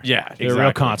real there. Yeah, There were real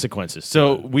exactly. consequences.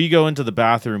 So we go into the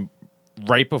bathroom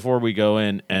right before we go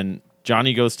in, and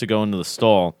Johnny goes to go into the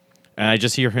stall, and I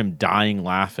just hear him dying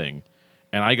laughing.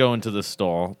 And I go into the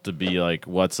stall to be like,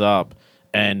 what's up?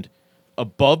 And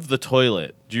above the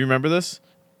toilet, do you remember this?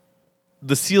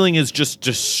 The ceiling is just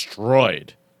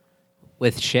destroyed.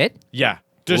 With shit? Yeah,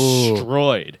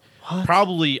 destroyed.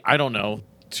 Probably, I don't know,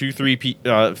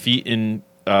 2-3 feet in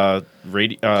yeah,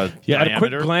 at a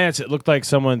quick diameter. glance, it looked like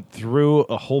someone threw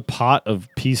a whole pot of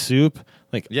pea soup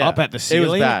Yeah, up at the it was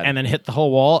ceiling bad. and then hit the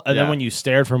whole wall. And Yeah. then when you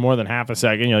stared for more than half a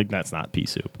second, you're like, that's not pea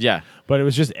soup. Yeah. But it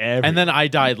was just everywhere. And then I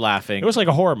died laughing. it was like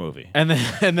a horror movie. And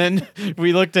then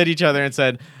we looked at each other and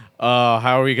said,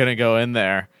 how are we going to go in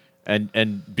there and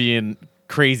be in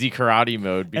crazy karate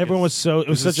mode? Because Everyone was it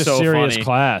was this such is a so serious funny.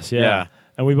 class. Yeah. Yeah.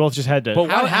 And we both just had to. But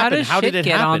How- what how happened? does How did shit it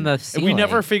get happen? on the We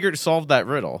never ceiling? solved that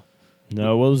riddle.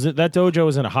 no, what was it? That dojo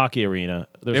was in a hockey arena.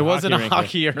 There was It wasn't a rink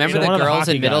hockey arena. Remember So one the of the girls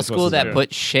hockey in middle guys school was that there.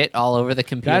 put shit all over the That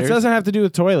computers? doesn't have to do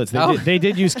with toilets. Oh. They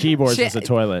did use keyboards Shit. as a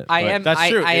toilet. I but- am. That's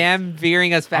true. I am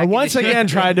veering us back. I once into shit. again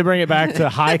tried to bring it back to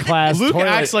high class. Luke toilet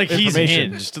acts like he's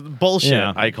information. hinged. Bullshit,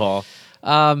 Yeah. I call.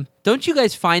 Don't you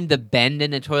guys find the bend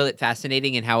in a toilet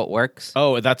fascinating and how it works?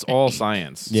 Oh, that's all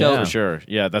science. Yeah. For sure.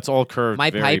 Yeah, that's all curved. My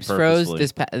very pipes froze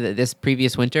purposely. this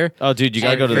previous winter. Oh, dude, you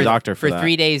gotta And go to the doctor for that.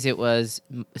 3 days, it was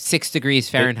 6 degrees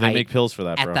They- Fahrenheit. They make pills for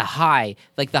that, at bro. the high.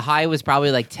 Like the high was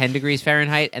probably like 10 degrees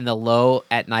Fahrenheit, and the low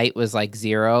at night was like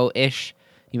 0-ish.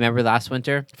 You remember last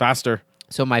winter? Faster.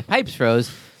 So my pipes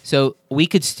froze. So we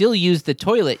could still use the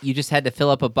toilet. You just had to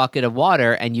fill up a bucket of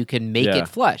water, and you can make Yeah. it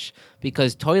flush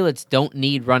because toilets don't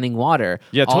need running water.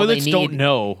 Yeah, All they toilets don't need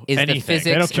know is the anything. physics.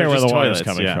 They don't care They're where the just water's toilets,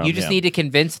 coming yeah. from. You just yeah. need to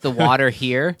convince the water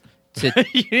here to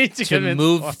You need to convince-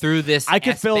 move through this. I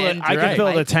could fill S-bend the I could fill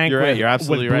the pipe. tank You're right, with, you're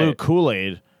absolutely with blue right.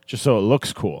 Kool-Aid just so it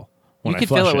looks cool. When You I could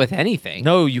flush fill it with anything.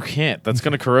 No, you can't. That's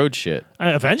gonna corrode shit.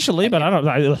 Eventually, but I don't.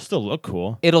 It'll still look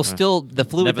cool. It'll still the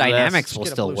fluid Nevertheless, dynamics just will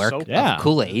get a still blue work. soap. Yeah. Of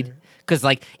Kool-Aid, because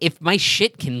like if my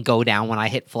shit can go down when I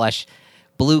hit flush,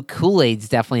 blue Kool-Aid's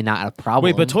definitely not a problem.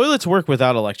 Wait, but toilets work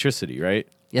without electricity, right?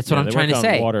 that's what Yeah, I'm they trying work to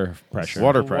on say. Water pressure.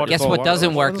 Water pressure. Guess It's all what water.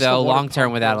 doesn't work What's the though water long term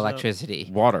pump without goes up? electricity?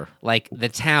 Water. Like the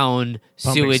town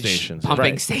Pumping sewage stations. pumping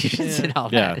Right. stations and all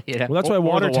Yeah. that. You know? Well, that's why Or the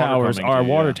water water towers pumping are too,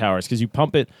 water yeah. towers because you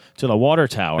pump it to the water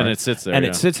tower And it sits there, and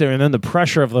yeah. it sits there, and then the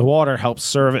pressure of the water helps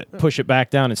serve it, push it back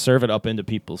down, and serve it up into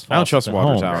people's. I don't trust faucets at water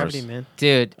home. towers. Gravity, man.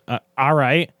 Dude, All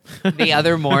right, the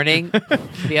other morning, the I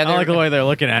like the other way they're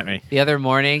looking at me. the other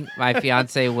morning, my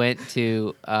fiance went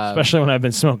to. especially when I've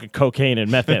been smoking cocaine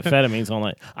and methamphetamines all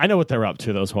night. I know what they're up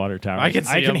to. Those water towers. I can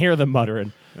see 'em. hear them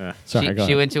muttering. Yeah. Sorry, go she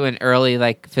ahead. went to an early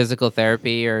like physical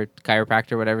therapy or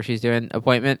chiropractor, whatever she's doing,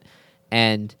 appointment,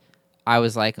 and I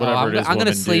was like, Whatever "Oh, it is I'm gonna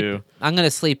women sleep. do. I'm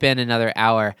gonna sleep in another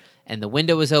hour." And the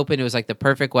window was open. It was like the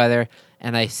perfect weather.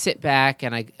 And I sit back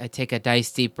and I take a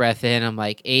nice deep breath in. I'm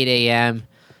like 8 a.m.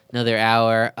 Another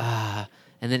hour.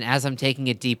 And then as I'm taking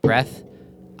a deep breath,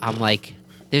 I'm like,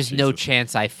 "There's no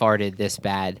chance I farted this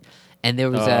bad." And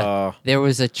there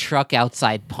was a truck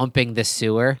outside pumping the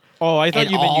sewer. Oh, I thought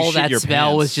And you meant you all shit that your smell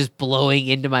pants. was just blowing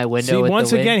into my window. See, with the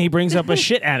once wind. again, he brings up a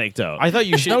shit anecdote. I thought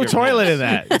you There's shit no your toilet pants. in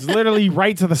that. It's literally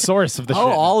right to the source of the Oh,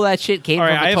 shit. all that shit came All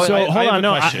right, from I the have- toilet. So I hold have on, a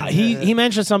no, question. he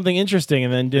mentioned something interesting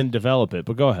and then didn't develop it.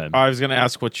 But go ahead. I was gonna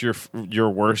ask what's your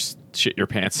worst shit your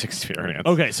pants experience.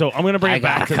 Okay, so I'm gonna bring I it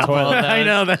back got to a couple of toilets. those. I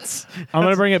know that's I'm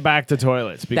gonna bring it back to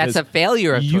toilets because That's a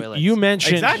failure of you, toilets. you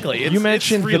mentioned exactly. It's, you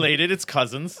mentioned it's the- related. It's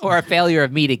cousins. or a failure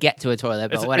of me to get to a toilet,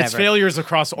 but It's, whatever. it's failures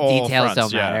across all Details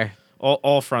fronts. don't matter.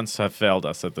 All fronts have failed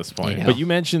us at this point. You know. but you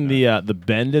mentioned the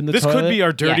bend in the This toilet. could be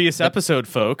our dirtiest the- episode,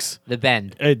 folks. The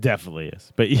bend. It definitely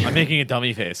is. But I'm making a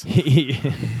dummy face.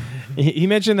 he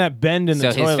mentioned that bend in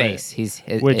So the toilet. his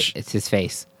face. Which- It's his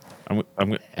face.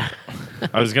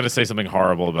 I was gonna say something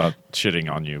horrible about shitting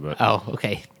on you, but Oh,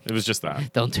 okay. it was just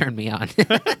that. Don't turn me on.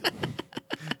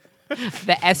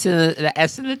 the S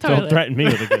in the toilet. Don't threaten me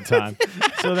with a good time.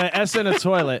 So the S in a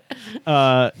toilet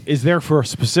is there for a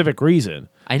specific reason.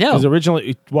 I know. Because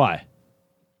originally, why?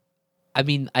 I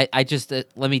mean, I just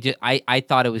let me just. I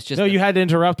thought it was just. No, you had to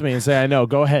interrupt me and say, "I know."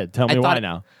 Go ahead. Tell me why thought-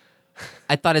 now.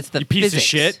 I thought it's the You piece of physics.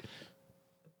 shit.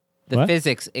 The What?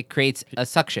 physics. It creates a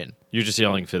suction. You're just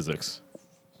yelling physics.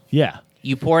 Yeah.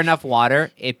 You pour enough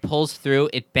water, it pulls through,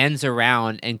 it bends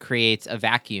around, and creates a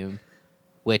vacuum,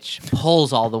 which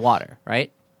pulls all the water.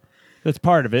 Right. That's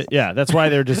part of it. Yeah, that's why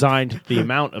they're designed the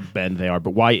amount of bend they are.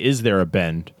 But why is there a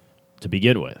bend to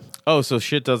begin with? Oh, so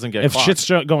shit doesn't get If clogged.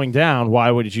 shit's going down, why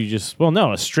would you just? Well,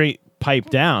 no, a straight pipe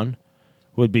down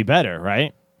would be better,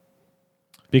 right?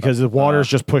 because the water is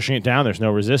just pushing it down. There's no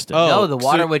resistance. Oh, No, the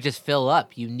water so- would just fill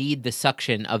up. You need the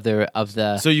suction of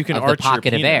the So you can of arch the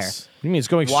pocket your of air. penis. I mean, it's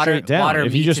going Water- straight down. water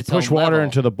If you meets just its push own water level.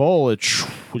 into the bowl, it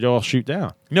would all shoot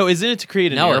down. No, isn't it to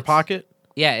create an No, air it's- pocket?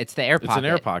 Yeah, it's the air It's pocket. an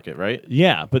air pocket, right?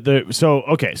 Yeah, but so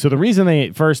the reason they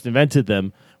first invented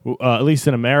them, at least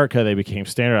in America, they became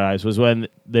standardized was when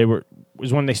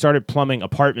they started plumbing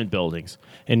apartment buildings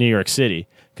in New York City,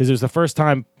 because it was the first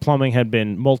time plumbing had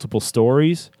been multiple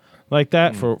stories like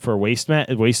that for waste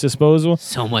disposal.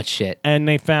 So much shit. And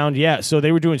they found, so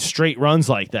they were doing straight runs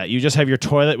like that. You just have your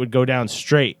toilet would go down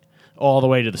straight all the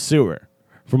way to the sewer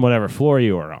from whatever floor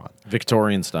you were on.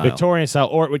 Victorian style. Victorian style,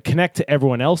 or it would connect to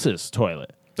everyone else's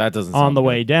toilet That doesn't on sound the good.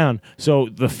 way down. So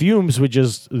the fumes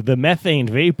the methane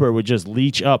vapor would just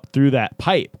leach up through that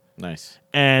pipe. Nice.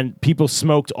 And people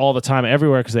smoked all the time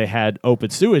everywhere because they had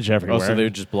open sewage everywhere. Oh, so they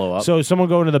would just blow up. So someone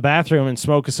go into the bathroom and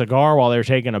smoke a cigar while they were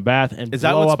taking a bath and is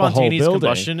that blow what up a whole spontaneous building.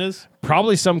 combustion is?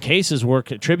 Probably some cases were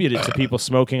contributed to people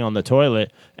smoking on the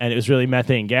toilet, and it was really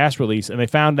methane gas release. And they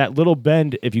found that little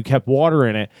bend, if you kept water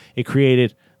in it, it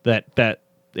created that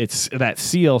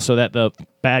seal so that the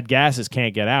bad gases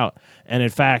can't get out. And in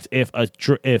fact, if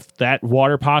that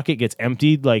water pocket gets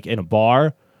emptied, like in a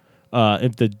bar,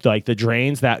 if the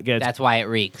drains that gets That's why it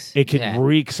reeks. it could Yeah.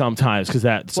 reek sometimes because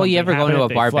that. Well, you ever go into a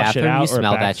bar bathroom, you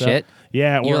smell that shit.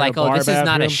 Yeah, or You're in like, a oh, bar this is not a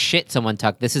bathroom. shit someone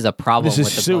tucked. This is a problem. This is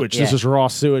with the sewage. Yeah. This is raw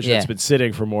sewage Yeah. that's been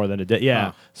sitting for more than a day. Yeah.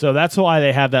 Huh. So that's why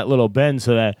they have that little bend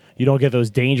so that you don't get those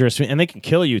dangerous, and they can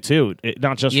kill you too.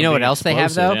 Not just You from know what being else they have,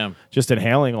 explosive, though? Damn. just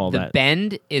inhaling all The that.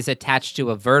 bend is attached to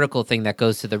a vertical thing that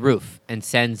goes to the roof and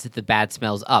sends the bad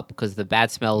smells up because the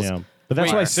bad smells. Yeah. But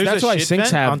that's Wait, why there's a shit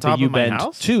sinks vent have on the top U of my bend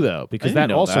house? too, though, because didn't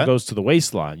that know also that. goes to the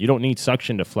waistline. You don't need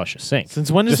suction to flush a sink. Since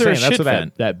when is Just there a saying, that's shit what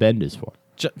vent? that bend is for.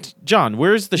 John,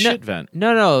 where's the No, shit vent?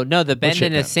 No. The bend shit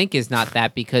in a vent? sink is not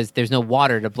that because there's no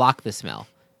water to block the smell.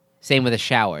 Same with a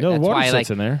shower. No, That's water why, sits like,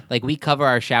 in there. Like we cover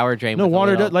our shower drain. No, with a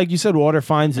water, little- like you said, water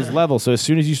finds its level. So as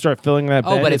soon as you start filling that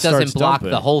bend, Oh, but it starts doesn't block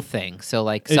dumping. the whole thing. So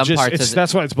like It some just- parts it's- of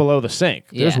that's why it's below the sink.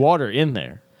 There's Yeah. water in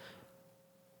there.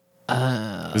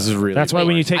 This is really. That's why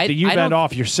when you boring. take the U I bend don't-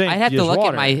 off your sink, I'd have to there's look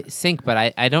water. at my sink,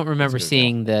 but I don't remember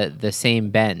seeing the same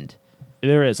bend.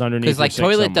 There is underneath. Because like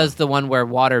your sink toilet somewhere. does the one where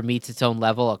water meets its own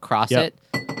level across Yep.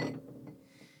 it.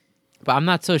 But I'm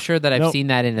not so sure that I've Nope. seen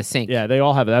that in a sink. Yeah, they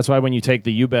all have it. That's why when you take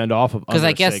the U bend off of, Because under I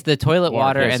a guess sink, the toilet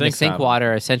water yeah, and the sinks sink have it.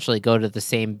 water essentially go to the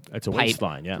same It's a pipe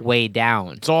waistline, yeah. way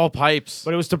down. It's all pipes.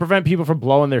 But it was to prevent people from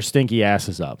blowing their stinky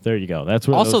asses up. There you go. That's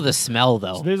what. Also those- the smell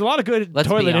though. there's a lot of good Let's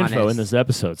be toilet info honest. in this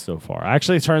episode so far.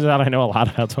 Actually, it turns out I know a lot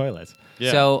about toilets.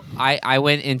 Yeah. So I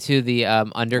went into the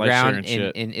underground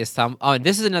shit. in Istanbul. Oh, and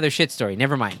this is another shit story.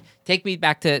 Never mind. Take me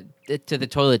back to the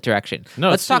toilet direction. No,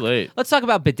 let's it's too talk, late. Let's talk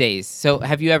about bidets. So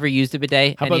have you ever used a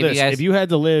bidet? How Any about of this? you guys? If you had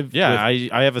to live, yeah,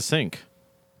 with- I have a sink.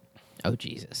 Oh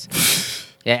Jesus!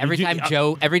 Yeah, every do-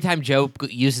 time Joe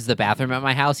uses the bathroom at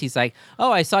my house, he's like,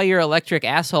 "Oh, I saw your electric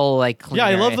asshole like cleaner." Yeah,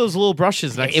 I love those little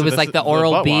brushes. Next It to was like the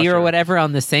Oral butt B washer. or whatever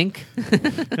on the sink.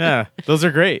 Yeah, those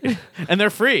are great, and they're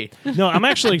free. no, I'm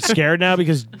actually scared now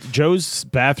because Joe's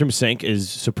bathroom sink is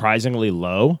surprisingly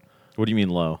low. What do you mean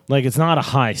low? Like it's not a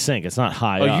high sink. It's not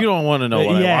high. Oh, up. you don't want to know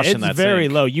what I yeah, wash it's in that very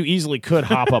sink. low. You easily could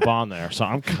hop up on there. So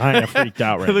I'm kind of freaked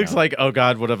out right It looks now. like, oh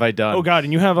God, what have I done? Oh god,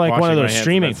 and you have like one Washing of my those hands in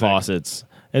streaming that sink. faucets.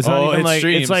 It's Oh, not even it like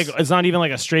streams. it's like it's not even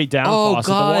like a straight down Oh faucet.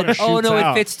 The water God! Oh shoots no,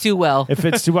 out. it fits too well. It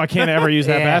fits too. I can't ever use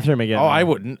that Yeah. bathroom again. Oh, now. I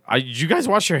wouldn't. Did you guys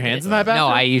wash your hands in that bathroom?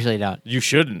 No, I usually don't. You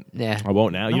shouldn't. Yeah. I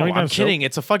won't now. You No, don't even I'm have soap? kidding.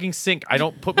 It's a fucking sink. I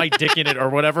don't put my dick in it or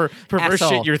whatever perverse Asshole.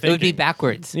 shit you're It would be thinking.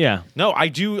 backwards. Yeah. No, I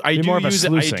do. I Be do more of a use it.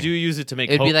 sluicing. I do use it to make.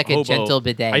 It'd be like a hobo. gentle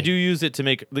bidet. I do use it to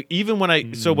make. Like, even when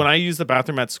I so when I use the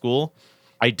bathroom at school,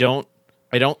 I don't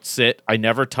sit. I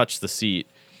never touch the seat,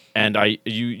 and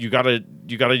you gotta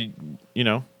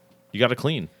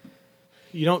clean.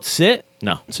 You don't sit.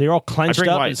 No, So you're all clenched bring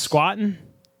up and wipes. squatting.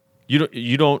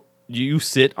 you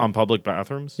sit on public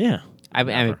bathrooms. Yeah. I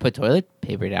mean, put toilet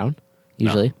paper down.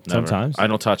 Usually, Never. Sometimes. I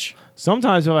don't touch.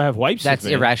 Sometimes if I have wipes, that's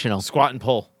with me, irrational. Squat and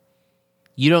pull.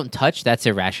 You don't touch. That's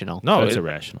irrational. No, That's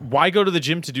irrational. Why go to the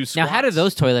gym to do Now, squats? how do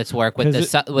those toilets work with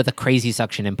Because with a crazy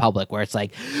suction in public, where it's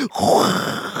like,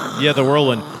 Yeah, the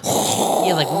whirlwind.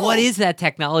 yeah, like what is that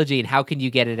technology, and how can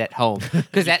you get it at home?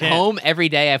 Because at home, every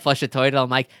day I flush a toilet, I'm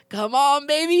like, come on,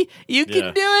 baby, you can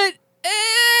Yeah. do it,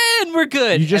 and we're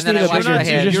good. You just and need then a I wash bigger. my You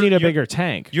hands. just You're- need a you're- bigger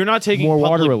tank. You're not taking more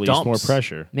water public release, dumps. more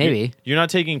pressure. Maybe. You're not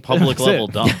taking public That's level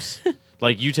it. dumps.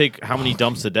 Like you take how many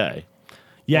dumps a day?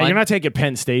 Yeah, One- you're not taking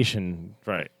Penn Station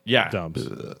Right. Yeah. dumps.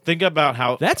 Think about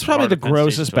how. That's probably hard the a Penn Station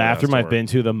grossest toilet has bathroom to I've work. been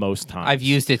to the most times. I've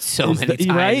used it so Is many the,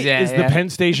 times. right? Yeah, is yeah. the Penn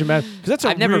Station bathroom? Because that's a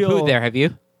I've never real, pooed there. Have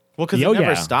you? Well, because Oh, it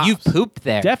never yeah. stops. You've pooped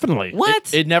there. Definitely.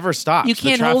 What? It never stops. You The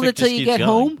can't hold traffic it till just you keeps get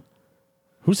going. home?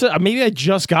 Who said? Maybe I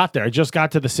just got there. I just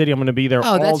got to the city. I'm going to be there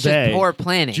Oh, all that's day. just poor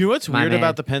planning. Do you know what's my weird man.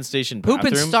 about the Penn Station Poop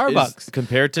in bathroom? is Starbucks.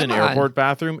 compared to Come an on. airport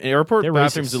bathroom? Airport They're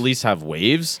bathrooms racist. at least have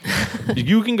waves.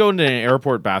 You can go into an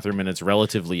airport bathroom and it's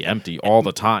relatively empty all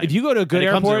the time. If you go to a good and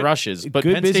it comes in airport, rushes. But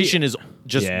good Penn busy- Station is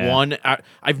just Yeah. one.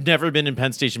 I've never been in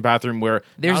Penn Station bathroom where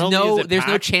There's not only is no it there's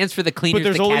no packed, chance for the but cleaners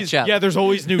there's to always catch up. there's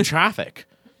always new traffic.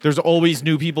 There's always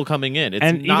new people coming in. It's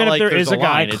And not even if like there there's is a a guy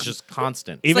line. cl- It's just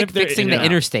constant. It's Even like if they're fixing in the and out.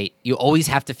 interstate. You always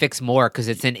have to fix more because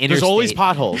it's an interstate. There's always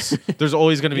potholes. There's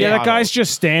always going to be Yeah, that potholes. guy's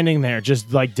just standing there,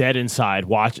 just like dead inside,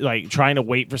 like trying to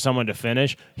wait for someone to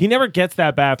finish. He never gets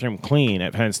that bathroom clean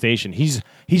at Penn Station. He's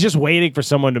just waiting for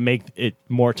someone to make it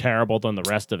more terrible than the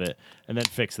rest of it, and then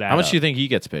fix that. How much up. do you think he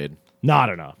gets paid?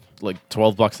 Not enough. Like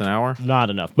 $12 an hour?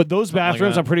 Not enough. But those like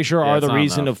bathrooms, that. I'm pretty sure, Yeah, are it's the not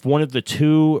reason enough. of one of the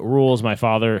two rules my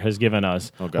father has given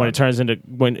us Oh, God. when it turns into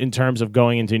in terms of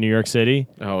going into New York City.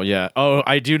 Oh yeah. Oh,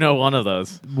 I do know one of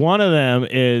those. One of them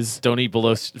is Don't eat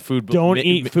below food. Don't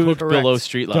eat food- cooked below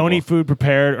street level. don't eat food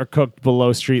prepared or cooked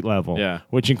below street level. Yeah.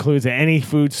 Which includes any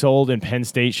food sold in Penn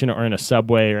Station or in a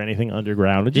subway or anything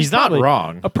underground. Which He's is not probably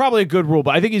wrong. Probably a good rule,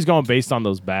 but I think he's going based on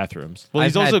those bathrooms. Well,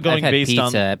 he's also going I've had based pizza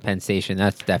on. at Penn Station.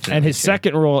 That's definitely And his true.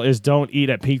 second rule is don't eat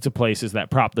at pizza places that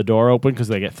prop the door open because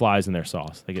they get flies in their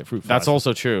sauce. They get fruit flies. That's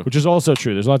also true. Which is also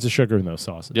true. There's lots of sugar in those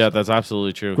sauces. Yeah, that's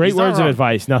absolutely true. Great He's not words of wrong.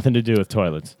 advice, nothing to do with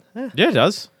toilets. Yeah, it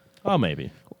does. Oh,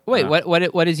 maybe. Wait,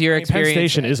 what is your Penn experience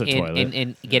Station is a in, toilet.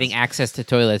 in getting access to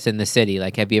toilets in the city?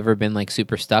 Like, have you ever been like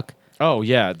super stuck? Oh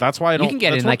yeah, that's why I don't. You can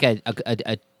get that's in what-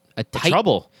 like a tight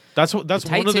trouble. That's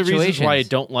tight one of the reasons why I situations.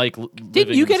 don't like.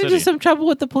 Didn't you get into some trouble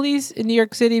with the police in New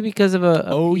York City because of a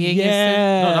peeing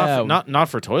incident? No, not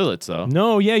for toilets though.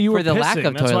 No, yeah, you For were the lack pissing.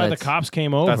 of That's why the toilets. cops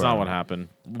came over. That's not what happened.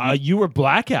 You were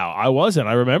blackout. I wasn't.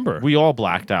 I remember. We all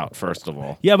blacked out. First of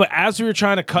all, Yeah, but as we were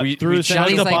trying to cut We- through we Central chugged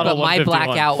Johnny's the like, bottle but my 151.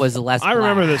 blackout was less. I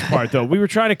remember black. this part though. We were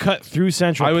trying to cut through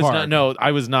Central I was Park. not. No,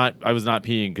 I was not. I was not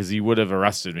peeing because he would have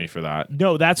arrested me for that.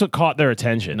 No, that's what caught their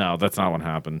attention. No, that's not what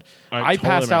happened. I I totally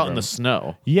passed out in remember. the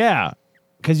snow. Yeah,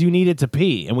 because you needed to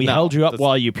pee, and we No, held you up that's-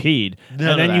 while you peed, None and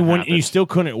of then that you wouldn't. You happened. still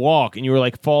couldn't walk, and you were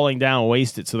like falling down,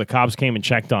 wasted. So the cops came and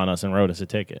checked on us and wrote us a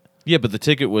ticket. Yeah, but the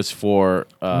ticket was for.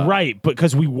 Right,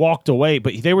 because we walked away,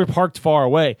 but they were parked far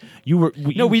away. You were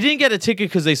No, we didn't get a ticket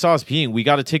because they saw us peeing. We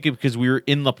got a ticket because we were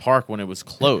in the park when it was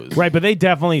closed. right, but they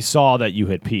definitely saw that you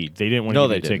had peed. They didn't want No,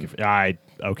 to give they you a ticket.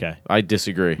 Okay. I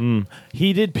disagree.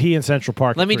 He did pee in Central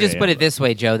Park. Let me at just 3 put a.m. it this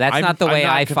way, Joe. That's I'm- not the I'm way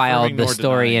not I filed confirming the nor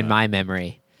story denying in that. my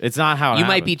memory. It's not how it You might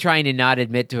happened. be trying to not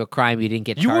admit to a crime you didn't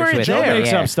get You charged weren't with. Joe on there. the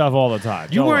makes air. up stuff all the time.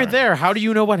 You Don't weren't worry. there. How do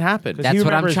you know what happened? He That's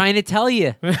what I'm remembers- trying to tell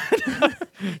you.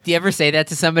 Do you ever say that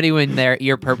to somebody when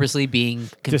you're purposely being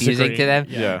confusing Disagreeing. to them?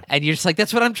 Yeah. And you're just like,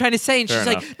 that's what I'm trying to say. And Fair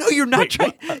she's enough. like, no, you're not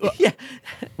trying. Yeah.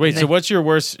 Wait, so what's your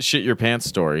worst shit your pants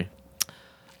story?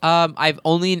 I've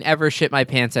only ever shit my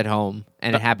pants at home,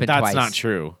 and it happened That's twice. not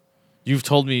true. You've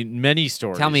told me many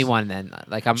stories. Tell me one then.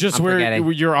 Like I'm Just I'm where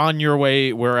forgetting. you're on your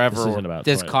way wherever. This isn't about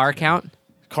Does toilets. car count?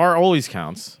 Car always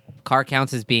counts. Car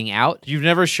counts as being out? You've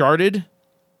never sharded?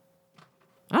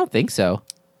 I don't think so.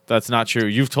 That's not true.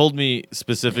 You've told me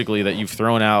specifically that you've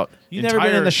thrown out. You never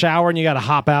been in the shower and you got to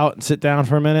hop out and sit down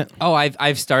for a minute? Oh,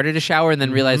 I've started a shower and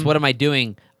then realized, what am I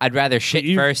doing? I'd rather shit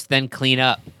you- first, then clean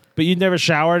up. But you never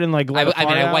showered and like let a I mean,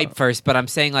 fart I out? wipe first, but I'm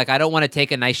saying like I don't want to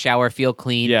take a nice shower, feel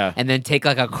clean, Yeah. and then take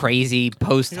like a crazy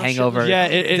post hangover. Yeah,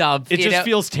 it dump. it you just know?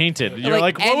 feels tainted. You're Like,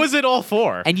 like, what and- was it all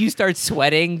for? And you start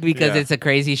sweating because Yeah. it's a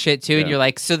crazy shit too, and Yeah. you're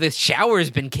like, so the shower's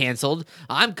been canceled.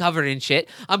 I'm covered in shit.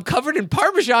 I'm covered in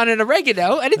Parmesan and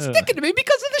oregano, and it's sticking to me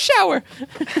because of the shower.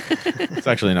 It's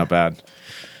actually not bad.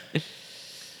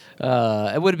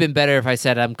 It would have been better if I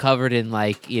said I'm covered in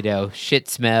like shit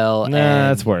smell. Nah, and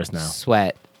that's worse now.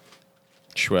 Sweat.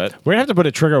 Sweat. We're going to have to put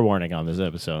a trigger warning on this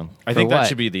episode. I think what? that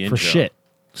should be the intro. For shit.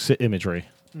 Imagery.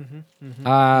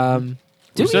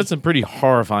 Do We've we? said some pretty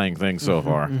horrifying things so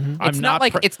far. It's not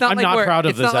like I'm we're we're proud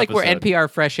of this not like we're episode. NPR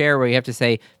Fresh Air where you have to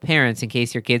say parents in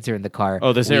case your kids are in the car.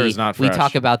 Oh, this air is not We fresh.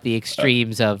 talk about the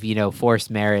extremes of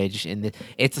forced marriage, and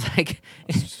it's like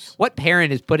what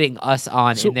parent is putting us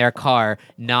on in their car,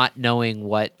 not knowing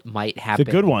what might happen.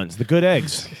 The good ones. The good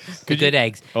eggs. The good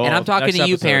eggs. Oh, And I'm talking next to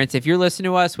you, episode. parents. If you're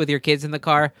listening to us with your kids in the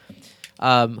car,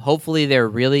 hopefully they're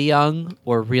really young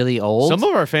or really old. Some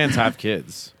of our fans have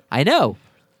kids. I know.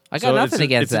 I got nothing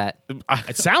against that.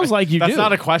 It sounds like you That's do.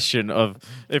 not a question of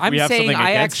if I'm we have saying something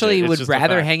I against actually it. It's would just a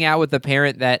rather fact. hang out with the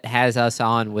parent that has us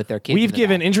on with their kids. We've in the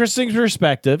given back. interesting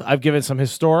perspective. I've given some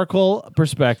historical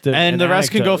perspective, And the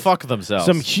rest can go anecdotes, fuck themselves.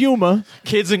 some humor,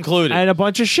 kids included. and a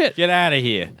bunch of shit. Get out of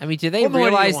here. I mean, do they What more do you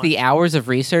realize want? the hours of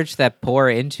research that pour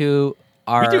into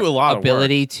our do a lot of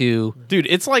ability to? Dude,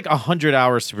 it's like 100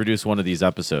 hours to produce one of these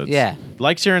episodes. Yeah.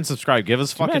 Like, share, and subscribe. Give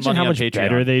us fucking Imagine money how on much Patreon.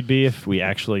 better they'd be if we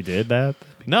actually did that.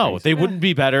 No, they wouldn't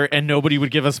be better, and nobody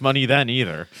would give us money then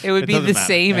either. It would be doesn't the matter.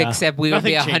 same, Yeah. except we would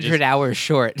be Nothing 100 changes. hours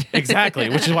short. Exactly,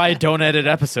 which is why I don't edit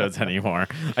episodes anymore.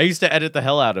 I used to edit the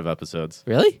hell out of episodes.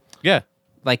 Really? Yeah.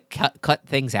 Like cut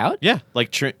things out? Yeah.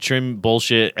 Like trim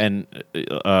bullshit and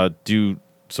do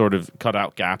sort of cut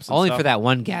out gaps. And Only stuff. for that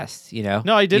one guest, you know?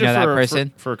 No, I did you know it that for,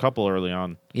 person. for a couple early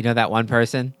on. You know that one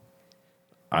person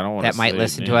I don't want that might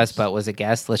listen to us, but was a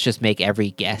guest. Let's just make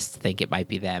every guest think it might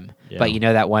be them. Yeah. But you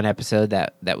know that one episode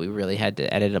that we really had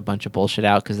to edit a bunch of bullshit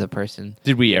out because the person.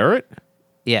 Did we air it?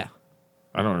 Yeah,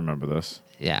 I don't remember this.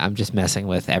 yeah. I'm just messing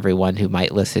with everyone who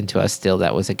might listen to us still.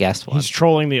 That was a guest one, He's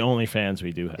trolling the only fans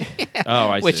we do have. Oh,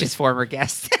 I which see. is former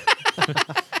guests.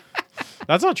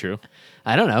 That's not true.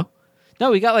 I don't know.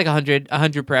 No, we got like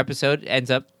 100 per episode. Ends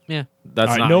up, yeah. That's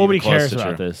All right, not nobody even close cares to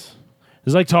about true. this.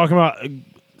 It's like talking about.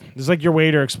 It's like your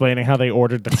waiter explaining how they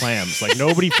ordered the clams. Like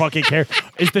nobody fucking cares.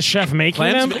 Is the chef making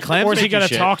Clams- them, clams or is he make you gonna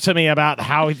shit. talk to me about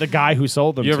how the guy who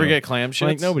sold them? You ever to get him? clam shits?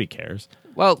 Like nobody cares.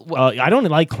 Well, I don't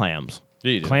like clams.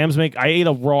 Yeah, you do. Clams make. I ate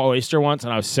a raw oyster once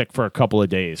and I was sick for a couple of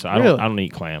days. So I Really? don't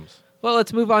eat clams. well,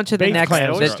 let's move on to the Baked next.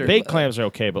 clams, the- baked clams are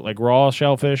okay, but like raw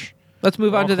shellfish. Let's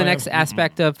move on Raw to the clams, next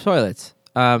aspect of toilets.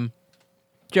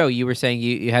 Joe, you were saying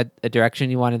you had a direction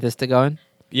you wanted this to go in.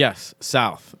 Yes,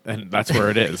 south, and that's where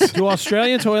it is. Do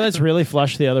Australian toilets really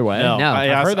flush the other way? No, No.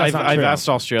 I've heard that's not I've true. asked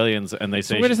Australians, and they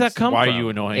say, where does that come why from? are you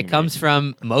annoying It me?" comes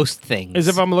from most things. Is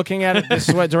if I'm looking at it this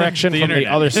way direction The from the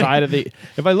internet. other side of the.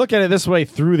 If I look at it this way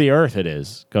through the Earth, it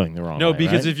is going the wrong way. No,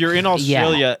 because right? if you're in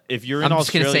Australia, if you're in I'm just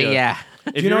Australia, gonna say yeah.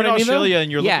 If you know you're in what I mean, though? Australia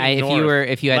and you're Yeah, looking if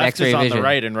north, you had left X-ray is on vision. the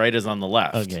right and right is on the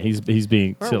left. okay, he's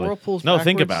being Aren't silly. whirlpools No,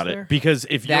 think backwards about there? it. Because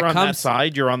if That you're on that comes-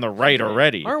 side, you're on the right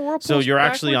already. Aren't whirlpools So you're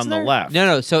actually on backwards the there? left.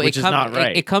 No. So which it is not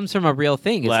right. It comes from a real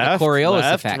thing. It's left, the Coriolis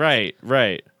left, effect.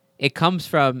 right. It comes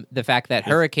from the fact that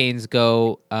hurricanes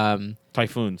go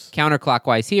Typhoons.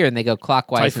 counterclockwise here, and they go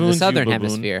clockwise in the Typhoons, you southern baboon.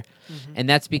 hemisphere. And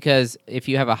that's because if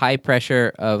you have a high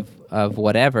pressure of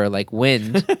whatever, like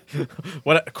wind.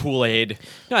 What a Kool-Aid.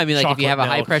 No, I mean like if you Chocolate have a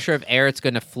high milk. pressure of air, it's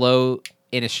going to flow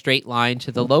in a straight line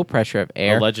to the low pressure of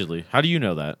air. Allegedly. How do you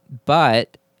know that?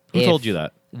 But Who if told you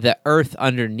that? the Earth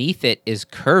underneath it is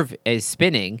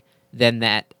spinning, then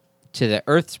that to the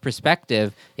Earth's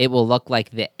perspective, it will look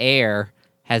like the air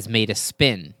has made a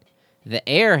spin. The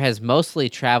air has mostly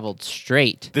traveled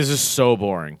straight, This is so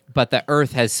boring. but the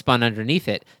Earth has spun underneath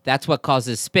it. That's what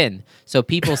causes spin. So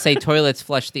people say toilets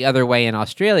flush the other way in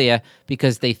Australia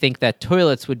because they think that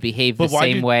toilets would behave the But why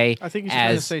same do- way I think he's trying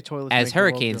to as, say toilets as make the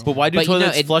world hurricanes. go. But why do you know,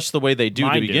 toilets it- flush the way they do to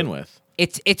Mine begin do. with?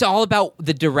 It's all about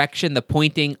the direction, the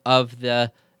pointing of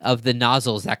the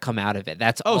nozzles that come out of it.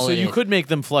 That's Oh, all so it you is. could make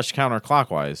them flush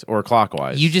counterclockwise or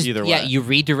clockwise. You just either yeah, way. you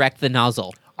redirect the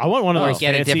nozzle. I want one of Or those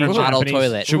get a fancy different model Japanese-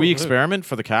 toilet. Should we experiment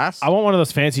for the cast? I want one of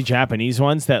those fancy Japanese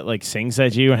ones that like sings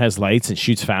at you and has lights and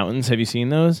shoots fountains. Have you seen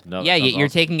those? No, Yeah, that sounds you're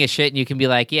awesome. taking a shit and you can be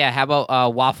like, yeah, how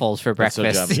about waffles for That's so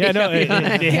breakfast? Japanese. Yeah,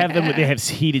 no, they have them. They have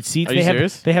heated seats. Are you they have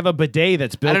serious? they have a bidet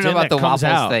that's built I don't know in about that the comes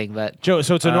waffles out. thing, but Joe,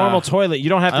 so it's a normal toilet. You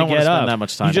don't have I to don't wanna get spend up. that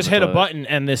much time You just in the hit a toilet. button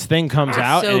and this thing comes That's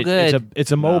out. so and good.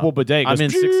 It's a mobile bidet. It I'm goes in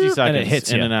 60 seconds and it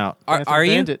hits in you. and out. are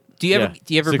you? Bandit. Do you ever Yeah,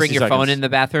 do you ever bring 60 your phone seconds. in the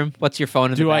bathroom? What's your phone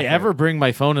in the Do I bathroom? ever bring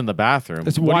my phone in the bathroom?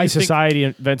 That's What do why you think- society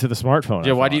invented the smartphone.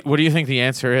 Yeah, I thought. what do you think the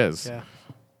answer is? Yeah.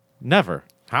 Never.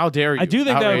 How dare you? I do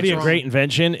think that would be a Outrageous. great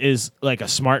invention is like a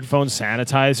smartphone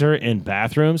sanitizer in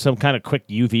bathrooms, some kind of quick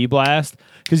UV blast.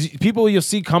 Because people you'll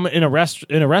see come in a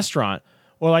restaurant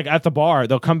or like at the bar,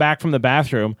 they'll come back from the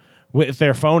bathroom with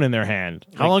their phone in their hand.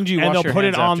 How long do you and wash they'll your put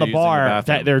hands it on after the using the bar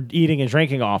bathroom? that they're eating and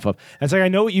drinking off of. And it's like I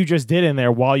know what you just did in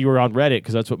there while you were on Reddit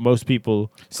because that's what most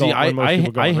people See, go, when most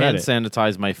people go I on hand Reddit.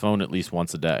 sanitize my phone at least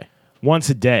once a day.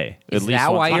 Once a day. Is at least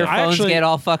that why once a your day. I phones actually- get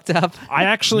all fucked up? I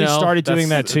actually No, started doing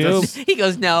that that's- too. He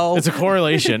goes, no. It's a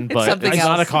correlation, but Something it's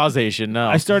not a else. causation. No,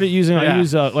 I started using I Yeah.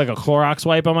 use like a Clorox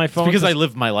wipe on my phone because I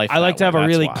live my life. I like to that have way, a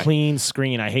really that's why. clean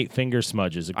screen. I hate finger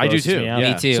smudges. It I do grosses too, Me, out.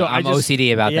 yeah. Me too. So I I'm just-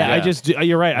 OCD about Yeah, that. I just do,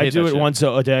 you're right. I hate do that it shit. once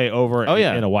a day over Oh,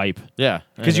 yeah. in a wipe. Yeah,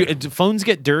 because phones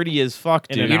get dirty as fuck,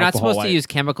 In dude. an You're not alcohol supposed to wipe. use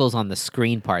chemicals on the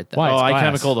screen part, though. Why? Oh, It's I glass.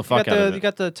 chemical the You fuck got out of you it.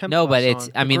 got the temper No, but glass it's.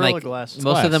 on, I the mean, Gorilla like Glass.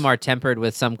 most of them glass. are tempered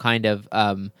with some kind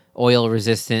of oil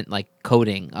resistant like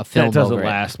coating, a film That doesn't over it.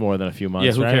 last more than a few months.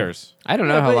 Yeah, who right? cares? I don't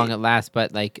know Yeah, how but- long it lasts,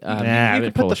 but like Nah, You they're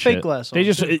can full put the of fake shit. glass on. They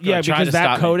just Try because to that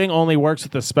stop me. coating only works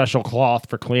with the special cloth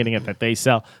for cleaning it that they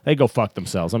sell. They go fuck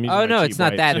themselves. I'm using oh my no, cheap it's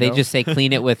not wipes, that. you They know? just say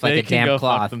clean it with like They a can go damp fuck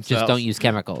cloth. Just themselves. don't use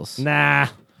chemicals. nah.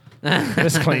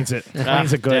 This cleans it.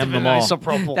 Cleans it good. damn them all.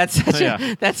 Isopropyl. That's such Yeah.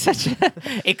 a. That's such a.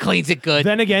 It cleans it good.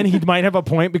 Then again, he might have a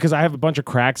point because I have a bunch of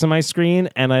cracks in my screen,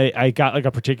 and I got like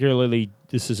a particularly,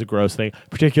 this is a gross thing,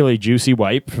 particularly juicy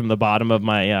wipe from the bottom of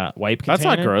my wipe That's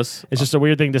not container. gross. It's just a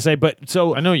weird thing to say, but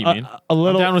so I know what you mean. A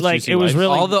little I'm down with like juicy it was wipes.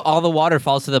 really all the water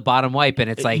falls to the bottom wipe, and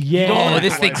it's like, Yeah. oh,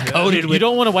 this thing's coated You with.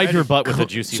 don't want to wipe your butt with a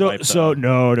juicy so wipe. so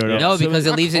though. no. No, So because it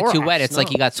not leaves it too Clorox, wet. It's like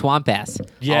no. you got swamp ass. all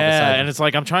of a Yeah, sudden. and it's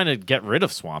like I'm trying to get rid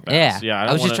of swamp ass. Yeah, Yeah,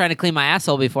 I was just trying to clean my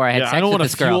asshole before I had Yeah, I sex don't with wanna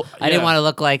this girl. fuel- I didn't yeah. want to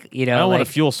look like I don't like, want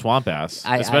to fuel swamp ass,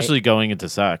 I- especially going into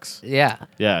sex. Yeah.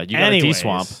 Yeah, you got to anyways,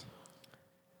 de-swamp.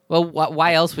 Well,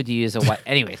 why else would you use a wipe?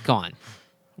 Anyways, go on.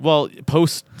 Well,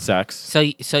 post sex.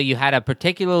 So you had a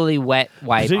particularly wet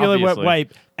wipe. particularly wet obviously.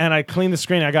 wipe, and I cleaned the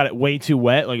screen. I got it way too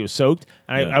wet, like it was soaked,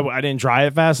 and Yeah. I didn't dry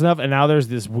it fast enough. And now there's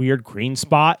this weird green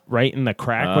spot right in the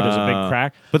crack where there's a big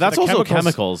crack. But that's the also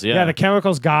chemicals, yeah. yeah, the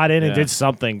chemicals got in and Yeah. did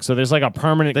something. So there's like a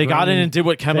permanent. They got in green and did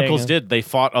what chemicals thing. did. They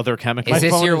fought other chemicals. Is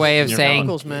this phone your is way of in your saying,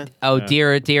 chemicals, man. "Oh,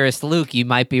 dearest Luke, you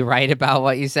might be right about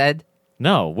what you said"?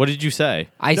 No, what did you say?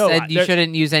 I No, said you there-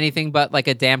 shouldn't use anything but like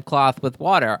a damp cloth with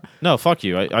water. No, fuck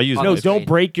you. I use No, this. don't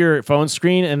break your phone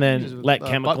screen and Use then it let with,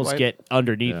 chemicals butt wipe. get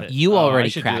underneath Yeah. it. You Oh, I already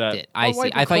should do cracked that. it. I Butt see.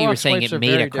 wipe I and thought you were Clorox saying wipes it are made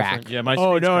very a crack. different. Yeah, my Oh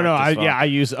screen's no, cracked as fuck. I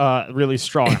use really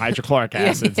strong hydrochloric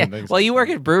acids and things. Well, you work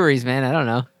at breweries, man. I don't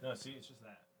know. No, see, it's just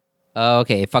that. Oh,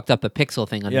 okay. It fucked up the pixel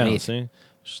thing Yeah, underneath. see,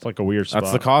 it's just like a weird spot.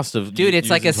 That's the cost of Dude, it's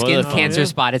like a using skin toilet cancer Yeah.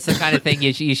 spot. It's the kind of thing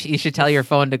you should tell your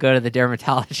phone to go to the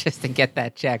dermatologist and get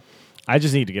that checked. I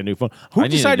just need to get a new phone. Who I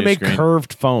need a decided to new make screen.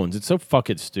 curved phones? It's so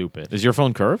fucking stupid. Is your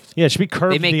phone curved? Yeah, it should be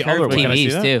curved. They make the other curved way. Can I see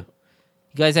TVs that? too. You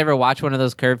guys ever watch one of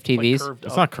those curved TVs? curved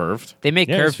It's up. not curved. They make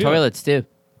Yeah, curved just feel it. toilets too.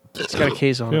 It's got a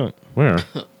case on Yeah. it. Where?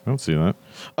 I don't see that.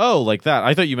 Oh, like that.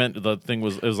 I thought you meant the thing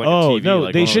was. It was like a Oh TV. no,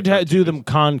 like they one of should the curved do TVs. them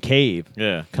concave,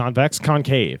 Yeah. convex,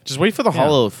 concave. Just wait for the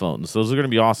hollow phones. Those are going to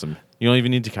be awesome. You don't even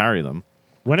need to carry them.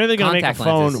 When are they going to make a Contact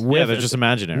phone lenses. with? Yeah, they're just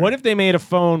imaginary. What if they made a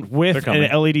phone They're with coming.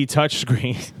 an LED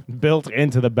touchscreen built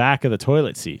into the back of the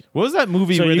toilet seat? What was that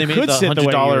movie So where you they could made the sit the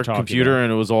way you were $100 talking computer about.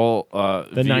 and it was all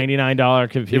The $99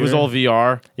 computer. It was all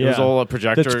VR. It was Yeah. all a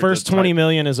projector. The first 20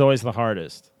 million is always the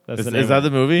hardest. That's Is, the name is that of the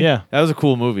it. movie? Yeah. that was a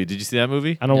cool movie. Did you see that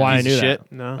movie? I don't know why I Piece knew of shit.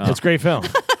 that. No. It's a great film.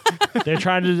 They're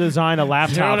trying to design a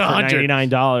laptop Zero to for 100.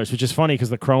 $99, which is funny because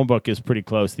the Chromebook is pretty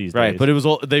close these Right, days. but it was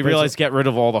all. They it's realized get rid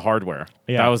of all the hardware.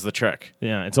 Yeah. That was the trick.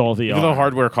 yeah, it's all VR. Even though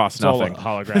hardware costs it's all nothing,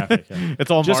 holographic. yeah. it's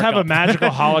all Just have a markup. magical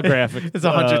holographic It's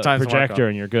 100 times projector markup.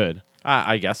 and you're good.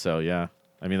 I guess so. Yeah.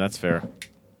 I mean that's fair.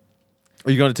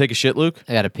 Are you going to take a shit, Luke?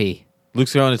 I gotta pee.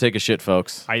 Luke's going to take a shit,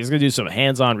 folks. I was going to do some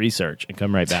hands-on research and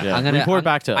come right back. Yeah. I'm gonna Report I'm-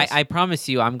 back to us. I promise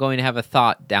you, I'm going to have a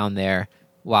thought down there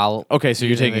while. Okay, so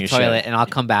you're using taking the a shit. toilet, and I'll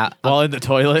come back. While in the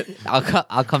toilet,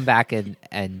 I'll come back and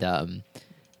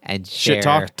share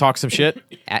shit talk some shit.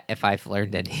 If I've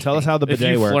learned any. Tell us how the If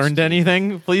bidet you've works. learned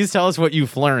anything, please tell us what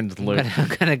you've learned, Luke. I'm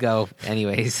gonna go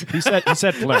anyways. He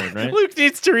said learn, right? Luke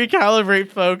needs to recalibrate,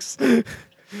 folks.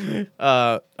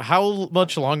 How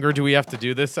much longer do we have to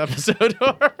do this episode?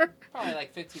 Probably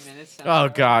like 15 minutes. Oh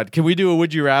God, can we do a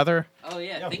would you rather? Oh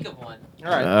yeah, think of one.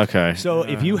 All right. Okay. So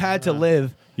if you had to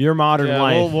live your modern yeah,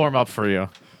 we'll life, warm up for you.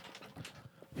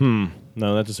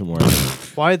 no, that doesn't work.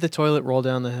 Why did the toilet roll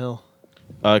down the hill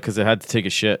Because it had to take a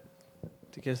shit.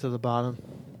 to get to the bottom?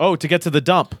 Oh, to get to the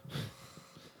dump.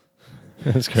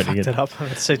 That's pretty Fucked good. it up. I'm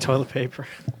going to say toilet paper.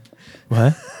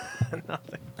 What?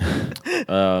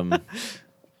 Um,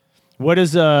 What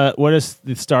is the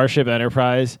Starship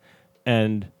Enterprise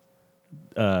and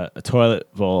a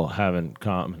toilet bowl have in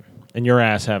common? And your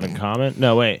ass have in common?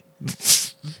 No, wait.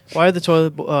 Why did the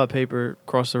toilet paper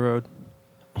cross the road?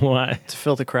 Why? To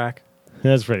fill the crack.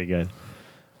 That's pretty good.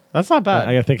 that's not I bad.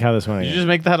 gotta think how this one. Did you just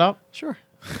make that up? Sure.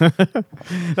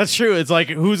 That's true. It's like,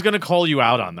 who's going to call you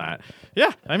out on that?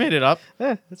 Yeah, I made it up.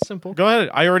 Yeah, it's simple. Go ahead.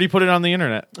 I already put it on the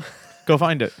internet. Go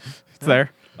find it. It's there.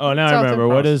 Oh, now It's I out remember. there,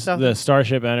 What bros. does It's out the there.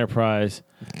 Starship Enterprise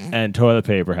and toilet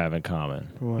paper have in common?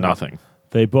 Nothing.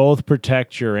 They both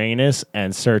protect Uranus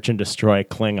and search and destroy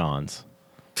Klingons.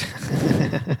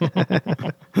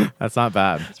 That's not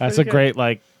bad. That's a pretty good. great,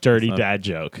 like, dirty not- dad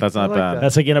joke. That's not like bad. that.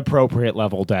 That's like inappropriate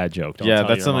level dad joke. Don't Yeah, tell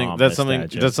that's your something. mom That's this something. dad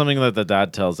joke. That's something that the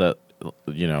dad tells at,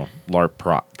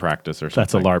 LARP practice or something.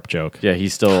 That's a LARP joke. Yeah,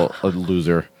 he's still a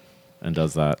loser, and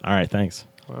does that. All right, thanks.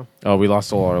 Oh, we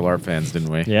lost all our LARP fans, didn't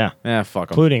we? Yeah, Yeah, fuck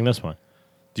 'em. including this one.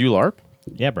 Do you LARP?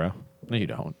 Yeah, bro. No, you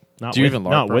don't. Not Do you with, even LARP,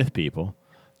 not bro? with people.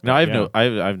 No, I have Yeah. I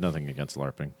have nothing against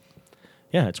LARPing.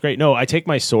 Yeah, it's great. No, I take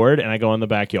my sword and I go in the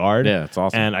backyard. Yeah, it's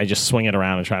awesome. And I just swing it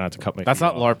around and try not to cut my. That's feet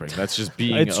not off. LARPing. That's just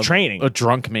being It's training. a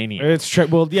drunk maniac.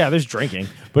 Well, yeah, there's drinking,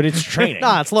 but it's training.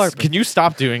 Nah, it's LARPing. Can you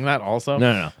stop doing that also?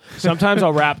 No. Sometimes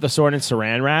I'll wrap the sword in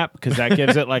saran wrap because that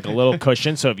gives it like a little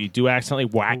cushion. So if you do accidentally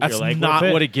whack That's your leg, not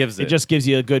with what it gives It it. just gives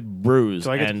you a good bruise.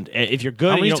 Do I get And if you're good,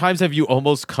 How and many you don't- times have you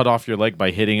almost cut off your leg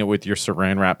by hitting it with your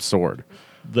saran wrap sword?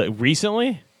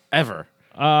 recently? Ever?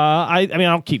 I mean,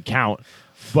 I don't keep count,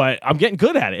 but I'm getting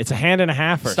good at it. It's a hand and a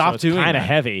half. Stop doing kind of that.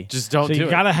 heavy. Just don't so do you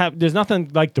it. gotta have. There's nothing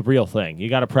like the real thing. You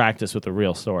got to practice with the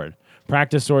real sword.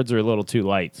 Practice swords are a little too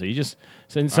light, so you just.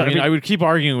 I mean, I would keep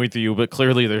arguing with you, but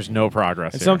clearly there's no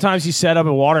progress. And here. sometimes you set up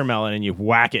a watermelon and you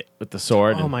whack it with the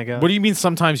sword. Oh and- my god. What do you mean?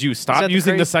 Sometimes you Is stop that the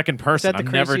using the crazy- second Is person. that the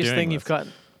I'm never craziest doing thing this. you've cut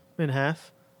in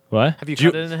half? What? Have you Do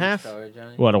you- cut it in half?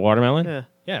 What, a watermelon? Yeah.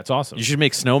 Yeah, it's awesome. You should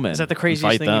make snowmen. Is that the and craziest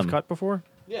fight thing them. you've cut before?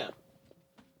 Yeah.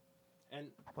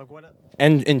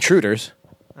 And intruders.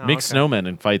 Oh, Make okay. snowmen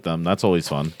and fight them. That's always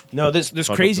fun. No, this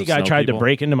Fuck crazy with the guy snow tried people. to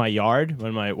break into my yard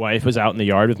when my wife was out in the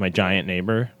yard with my giant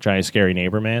scary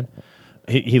neighbor man.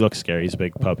 He looks scary. He's a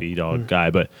big puppy dog guy.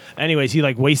 But anyways, he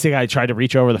like wasted guy tried to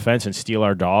reach over the fence and steal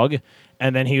our dog.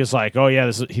 And then he was like, oh yeah,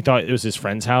 he thought it was his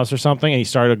friend's house or something. And he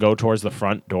started to go towards the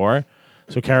front door.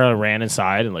 So Kara ran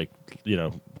inside and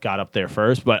got up there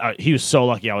first. But he was so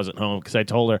lucky I wasn't home because I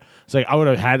told her, it's like I would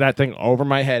have had that thing over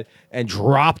my head and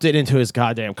dropped it into his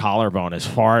goddamn collarbone as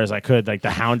far as I could, like the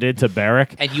hound did to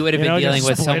Barrick. And you would have been just dealing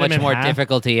with so split him much in more half.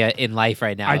 difficulty in life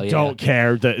right now. I don't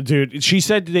care. Dude, she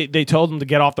said they told him to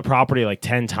get off the property like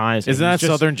 10 times. Isn't He was that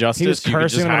Southern He was justice? You could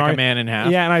cursing just him hack a and man in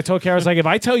half? Yeah, and I told Kara, I was like, if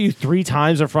I tell you 3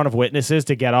 times in front of witnesses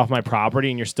to get off my property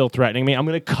and you're still threatening me, I'm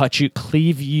going to cut you,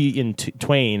 cleave you in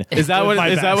twain. Is that what? My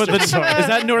Is that what the? bastard. Is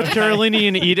that North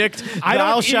Carolinian edict? I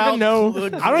Thou don't shalt even know.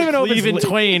 I don't even know if Cleave in it's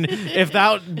twain if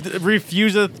thou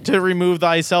refuseth to remove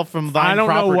thyself from thine I don't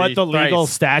know property. what the legal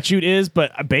Thrice. statute is,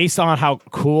 but based on how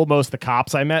cool most of the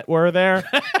cops I met were there,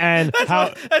 and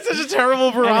how That's such a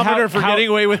terrible barometer for how- getting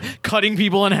away with cutting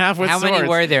people in half with How swords. many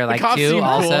were there? The Like cops 2 seem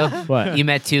also? cool. What? You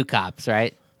met 2 cops,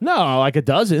 right? no, like a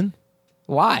dozen.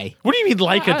 Why? What do you mean,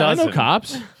 like a I dozen? know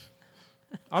cops.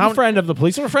 I'm a friend of the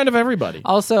police. I'm a friend of everybody.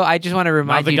 Also, I just want to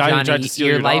remind the you, guy who Johnny, tried to steal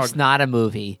your your life's dog. not a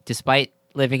movie. Despite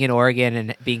living in Oregon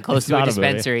and being close It's to a not a movie.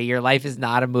 dispensary, your life is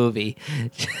not a movie.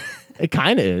 It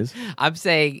kind of is. I'm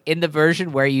saying in the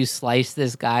version where you slice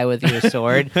this guy with your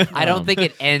sword, I don't think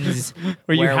it ends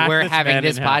Where you hack we're this having man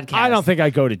this in half. podcast. I don't think I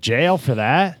go to jail for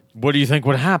that. What do you think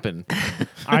would happen?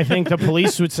 I think the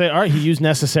police would say, all right, he used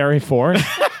necessary force.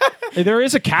 There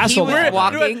is a he castle was there.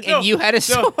 walking No, and you had a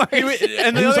sword.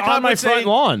 And He was on my front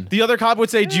lawn. The other cop would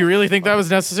say, "Do you really think that was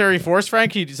necessary force,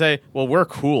 Frank?" He'd say, "Well, we're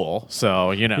cool,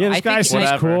 so you know." Yeah, this I guy think seems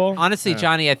whatever. cool. Honestly,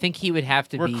 Johnny, I think he would have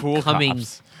to We're be cool coming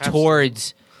cops.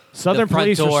 towards Southern the front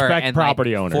police door respect and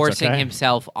property like, owners. forcing okay?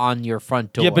 himself on your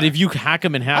front door. Yeah, but if you hack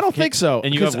him in half, I don't think so,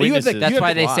 and you 'cause have you have witnesses, the- that's you have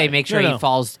why to they lie. say make sure No, he no.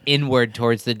 falls inward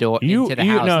towards the door You- into the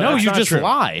you- house. no, no, that's you not just true.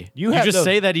 lie. You You have just the-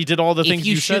 say that he did all the if things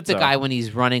you said shoot the so. guy when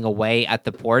he's running away at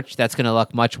the porch, that's going to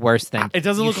look much worse than It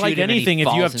doesn't you look like shoot him and he anything if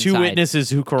you have falls 2 inside. witnesses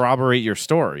who corroborate your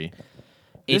story.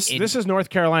 This is North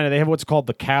Carolina. They have what's called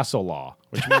the castle law,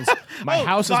 which means my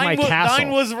house is my castle.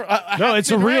 No, it's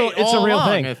a real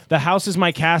thing. The house is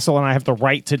my castle, and I have the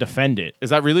right to defend it.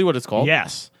 Is that really what it's called?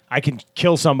 Yes, I can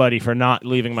kill somebody for not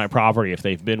leaving my property if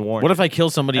they've been warned. What if I kill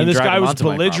somebody and this drag guy them was onto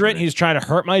my belligerent. property? He's trying to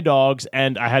hurt my dogs,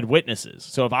 and I had witnesses.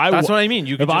 So if I That's what I mean.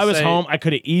 You could if I just was say- home, I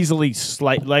could have easily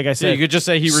like I So said. you could just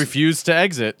say he refused to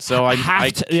exit, so I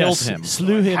hacked- killed yes, him.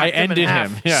 slew him, I ended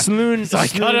him. Yeah. Slew, So I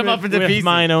cut him up into with pieces.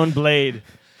 mine own blade.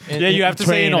 Yeah, you have to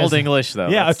say in Twain Old is- English though.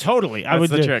 Yeah, That's- totally. I that's would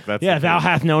the do. trick. That's yeah, the thou trick.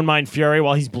 hath known mine fury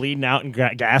while he's bleeding out and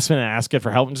gasping and asking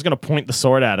for help. I'm just gonna point the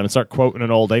sword at him and start quoting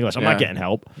in Old English. I'm Yeah. not getting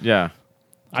help. Yeah.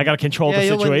 I got to control the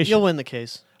you'll situation. win the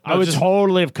case. I would just-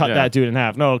 totally have cut yeah. that dude in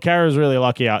half. No, Kara's really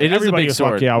lucky out. It is a Everybody big was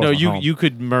sword. lucky I No, wasn't you home. you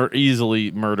could easily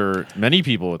murder many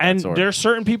people with and that sword. there's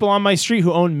certain people on my street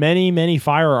who own many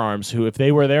firearms who, if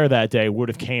they were there that day, would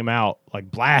have came out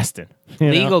like blasting. you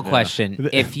know? Legal question: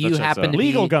 if you That's happen what's to up.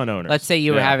 Legal be, gun owners. let's say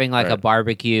you were Yeah, having like a right.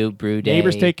 barbecue brew day,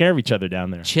 Neighbors take care of each other down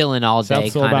there. chilling all day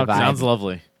Sounds so kind of about- vibe. Sounds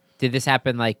lovely. Did this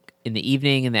happen like in the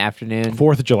evening, in the afternoon,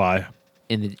 4th of July,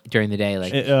 during the day?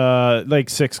 like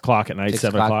 6 o'clock at night, 6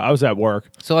 7 o'clock. o'clock. I was at work.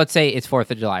 So let's say it's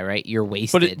 4th of July, right? You're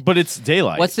wasted. But it's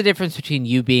daylight. What's the difference between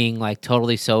you being like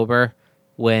totally sober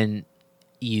when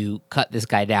you cut this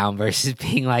guy down versus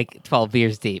being like 12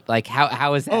 beers deep. Like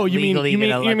how is that? Oh, you mean legally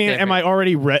gonna look am different? I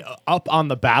already up on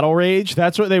the battle rage?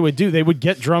 That's what they would do. They would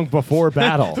get drunk before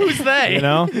battle. Who's they? You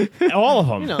know, all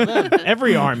of them.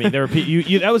 Every army. There were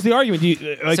that was the argument.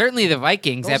 Certainly the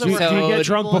Vikings Those are episode. do you get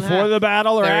drunk before the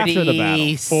battle or after the battle?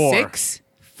 36?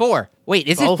 4. Wait,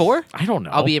 is it Both. 4? I don't know.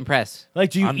 I'll be impressed.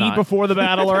 Like, do you I'm eat not. before the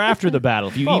battle or after the battle?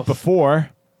 If you eat Both. before,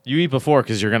 You eat before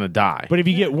because you're gonna die. but if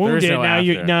you get wounded, no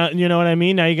after. now you know what I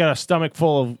mean. Now you got a stomach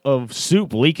full of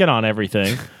soup leaking on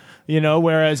everything. You know,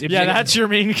 whereas if yeah, you, that's your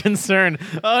main concern.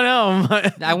 Oh no,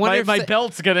 I wonder if my the-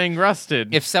 belt's getting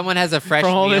rusted. If someone has a fresh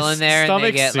From all meal this in there and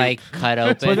they stomach get soup. like cut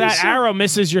open. but that arrow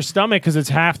misses your stomach because it's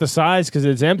half the size because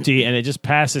it's empty and it just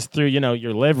passes through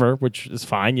your liver, which is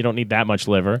fine. You don't need that much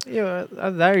liver. Yeah,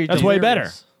 there you That's way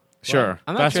better. sure,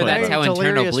 I'm not sure what that's I- how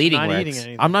internal bleeding not works. eating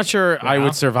anything. I'm not sure I Wow.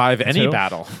 would survive any Too.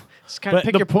 battle. Just kind of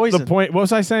pick your the poison. point. What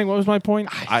was I saying? What was my point?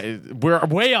 We're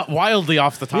wildly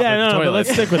off the top Yeah, of the no, toilet. but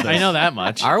let's stick with I this. know that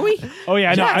much. Are we? Oh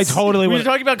yeah, no, I Yes. totally We were would.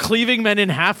 talking about cleaving men in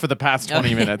half for the past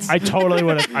 20 minutes. I totally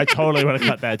would have. I totally would have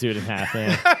cut that dude in half,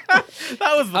 man. that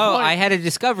was the Oh, point. I had a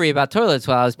discovery about toilets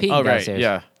while I was peeing Oh, right. downstairs.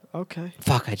 Yeah. Okay.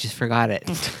 Fuck, I just forgot it.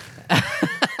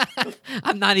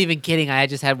 I'm not even kidding. I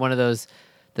just had one of those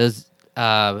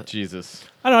Jesus.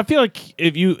 I don't know. I feel like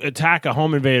if you attack a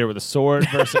home invader with a sword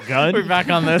versus a gun, We're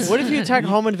back on this. What if you attack a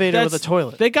home invader with a that's-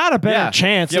 toilet? They got a better Yeah.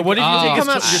 chance. Yeah, what if you Oh. take Come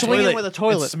a out your swinging toilet with a and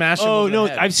toilet. smash him Oh over no! the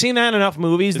head? I've seen that in enough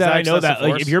movies Is that that I know that excessive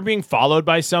like force? if you're being followed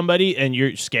by somebody and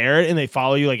you're scared and they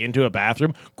follow you like into a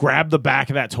bathroom, grab the back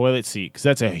of that toilet seat because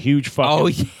that's a huge fucking.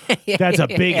 Oh yeah. That's a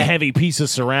big heavy piece of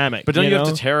ceramic. But don't you have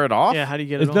know? to tear it off? Yeah, how do you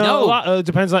get it It's on? no, No. a lot, it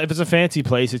depends on if it's a fancy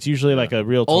place. It's usually like a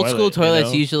real Old toilet, school toilets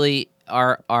you know? usually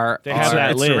are They have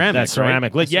that it's lid, ceramic, that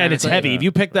ceramic lid. Yeah, and it's Ceramic lid. heavy. If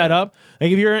you pick that up, like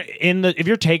if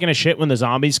you're taking a shit when the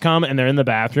zombies come and they're in the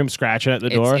bathroom scratching at the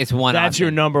It's- door, it's one that's your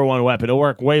option. number one weapon. It'll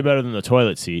work way better than the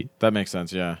toilet seat. That makes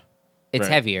sense, yeah. it's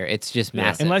Right. heavier. It's just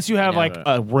massive. Unless you have know? like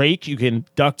a rake you can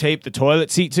duct tape the toilet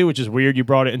seat to, which is weird. You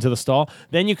brought it into the stall.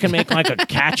 Then you can make like a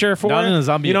catcher for Not it. in a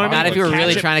zombie You know what I mean? Not if you were really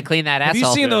Catch it. trying to clean that Have you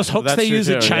asshole. seen those hooks That's they true use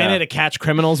in too, China yeah. to catch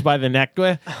criminals by the neck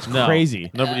with? It's No,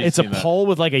 crazy. nobody's It's a seen that. pole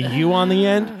with like a U on the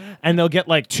end, and they'll get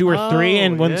like 2 or 3.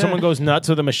 And when yeah. someone goes nuts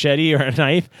with a machete or a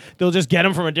knife, they'll just get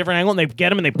them from a different angle, and they get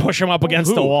them and they push them up against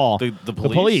Who? the wall. The The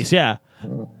police? police, yeah.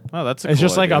 Oh, that's a It's cool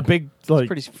just like idea. a big like.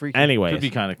 pretty freaky. Anyway, Could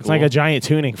be kinda It's like cool. a giant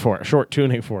tuning fork, a short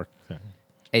tuning fork.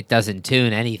 It doesn't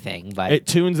tune anything, but It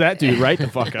tunes that dude right the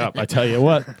fuck up. I tell you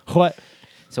what. What?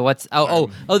 so what's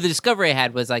the discovery I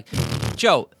had was like,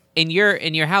 Joe, in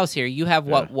your house here, you have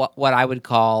what I would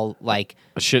call like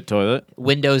a shit toilet.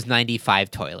 Windows 95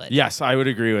 toilet. Yes, I would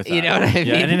agree with that. You know what I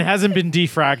Yeah, mean? and it hasn't been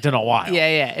defragged in a while.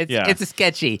 Yeah. It's a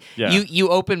sketchy. Yeah. You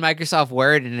open Microsoft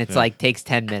Word and it's like takes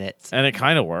 10 minutes. And it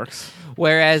kind of works.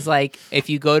 Whereas like if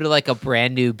you go to like a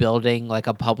brand new building, like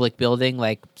a public building,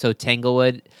 like so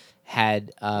Tanglewood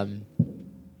had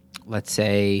let's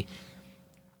say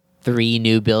 3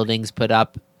 new buildings put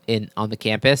up on the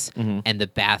campus and the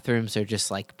bathrooms are just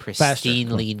like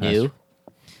pristinely new.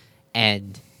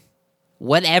 And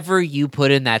whatever you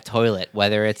put in that toilet,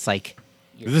 whether it's like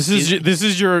This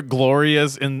is your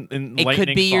glorious in it lightning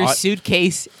could be your thought.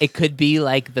 suitcase. It could be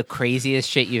like the craziest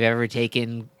shit you've ever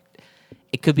taken.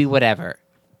 It could be whatever.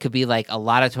 It could be like a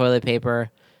lot of toilet paper.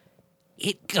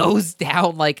 It goes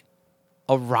down like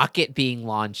a rocket being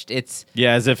launched.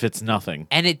 Yeah, as if it's nothing.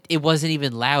 And it wasn't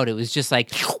even loud. It was just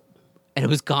like, and it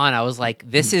was gone. I was like,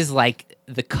 this is like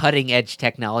the cutting edge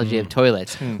technology of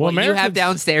toilets. What you have Americans-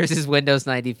 downstairs is Windows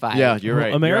 95. Yeah, you're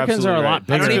right. Americans You're are a absolutely lot right.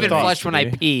 bigger I don't than even thoughts flush to when I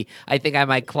be. pee. I think I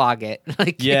might clog it.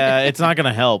 Like, Yeah, it's not going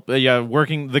to help. Yeah,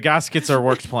 the gaskets are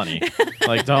worked plenty.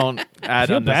 Like, don't I add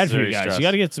feel bad for unnecessary you guys. stress. You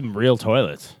got to get some real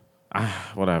toilets.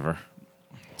 Whatever.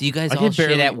 do you guys I all can shit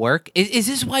barely- at work? Is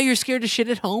this why you're scared to shit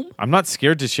at home? I'm not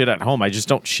scared to shit at home. I just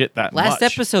don't shit that Last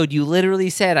much. episode, you literally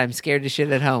said, I'm scared to shit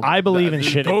at home. I believe in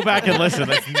shit. Go back and listen.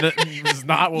 That's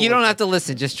not what You we're- don't have to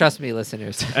listen. Just trust me,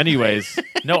 listeners. Anyways,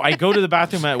 no, I go to the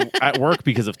bathroom at work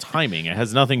because of timing. It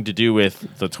has nothing to do with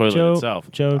the toilet Joe,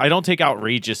 itself. Joe. I don't take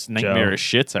outrageous, nightmarish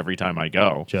shits every time I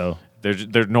go. Joe,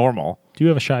 They're normal. do you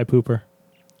have a shy pooper?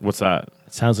 What's that?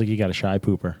 It sounds like you got a shy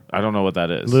pooper. I don't know what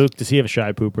that is. Luke, does he have a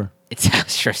shy pooper? It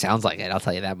sure sounds like it. I'll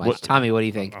tell you that much. What- Tommy, what do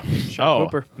you think? Oh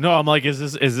pooper. no, I'm like, is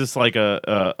this like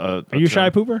a Are you a shy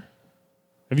pooper?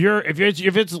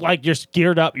 If it's like you're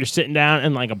geared up, you're sitting down,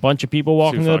 and like a bunch of people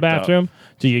walking to the fucked up. bathroom,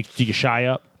 do you shy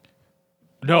up?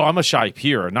 No, I'm a shy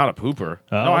peer, not a pooper.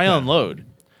 Oh, no, I okay. unload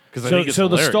because I So think it's the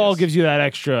hilarious. stall gives you that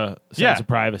extra sense of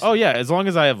privacy. Oh yeah, as long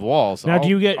as I have walls. Now, do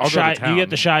you I'll get go to shy? Do you town. get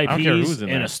the shy I don't care peas who's in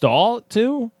in there. a stall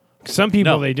too? Some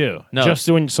people, No. they do. No. Just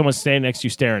when someone's standing next to you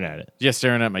staring at it. Yeah,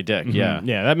 staring at my dick. Yeah.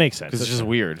 Yeah, that makes sense. Because it's That's just fine.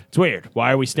 weird. It's weird.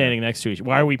 Why are we standing next to each?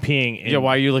 Why are we peeing? Yeah,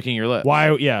 why are you licking your lips? Why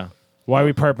are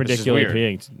we perpendicularly weird.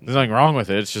 peeing? There's nothing wrong with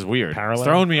it. It's just weird. Parallel? It's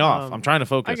throwing me off. I'm trying to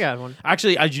focus. I got one.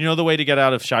 Actually, you know the way to get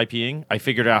out of shy peeing? I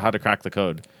figured out how to crack the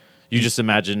code. You just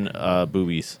imagine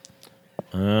boobies.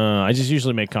 I just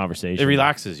usually make conversation. It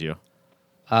relaxes you.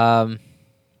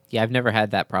 Yeah, I've never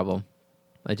had that problem.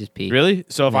 I just pee. Really?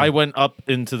 So if I went up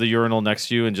into the urinal next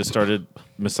to you and just started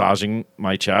massaging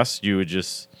my chest, you would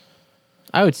just...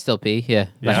 I would still pee. Yeah,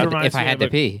 That reminds if I me had of to a-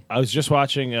 pee. I was just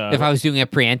watching. If I was doing a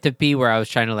preemptive pee where I was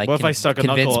trying to like What if I stuck a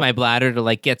convince knuckle- my bladder to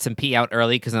like get some pee out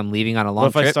early because I'm leaving on a long What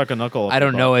if trip. I stuck a knuckle up I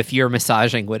don't your know butt? if your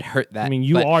massaging would hurt that. I mean,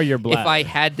 you but are your If bladder. I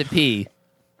had to pee,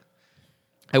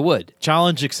 I would.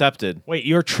 Challenge accepted. Wait,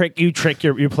 you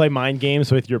play mind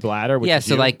games with your bladder? Which Yeah, is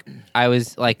so you? like I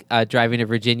was like driving to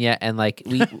Virginia and like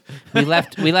we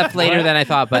left later than I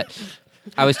thought, but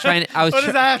I was trying I was What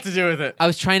does that have to do with it? I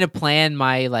was trying to plan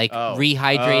my like Oh.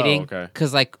 rehydrating Oh, okay.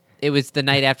 because like it was the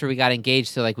night after we got engaged,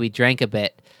 so like we drank a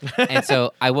bit, and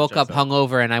so I woke up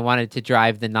hungover and I wanted to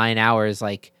drive the 9 hours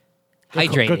like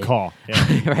hydrated. Good call.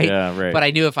 Yeah. right? Yeah, right. But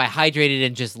I knew if I hydrated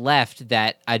and just left,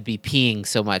 that I'd be peeing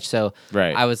so much. So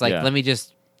Right, I was like, yeah. let me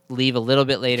just leave a little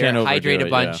bit later, Can't overdo hydrate a it,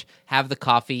 bunch, yeah. have the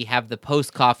coffee, have the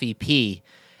post coffee pee,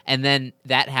 and then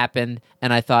that happened.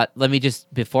 And I thought, let me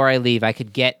just before I leave, I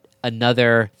could get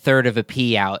another third of a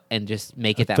pee out and just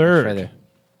make it that third. much further.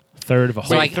 Third of a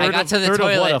So whole. I third got of- to the third of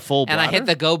what, toilet a full and I hit bladder?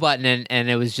 the go button and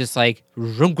it was just like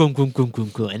vroom, vroom, vroom, vroom, vroom,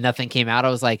 vroom, and nothing came out. I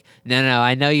was like, no,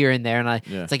 I know you're in there. And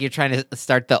Yeah. it's like you're trying to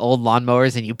start the old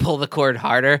lawnmowers and you pull the cord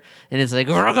harder and it's like,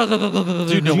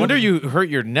 Dude, no wonder you hurt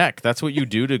your neck. That's what you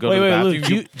do to go Wait, to the wait, bathroom. Luke,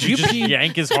 you do you just pee-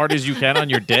 yank as hard as you can on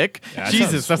your dick. that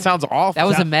Jesus, that sounds awful. that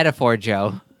was a metaphor,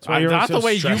 Joe. why you're not so the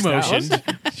way you stressed out. motioned.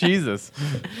 Jesus.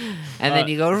 And then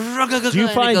you go. Do you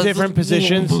find different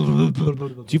positions?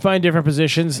 Do you find different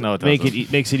positions No, it make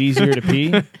doesn't. makes it easier to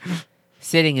pee?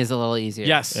 Sitting is a little easier.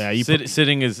 Yes. Yeah, you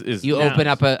sitting is You open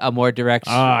up a more direct.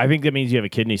 I think that means you have a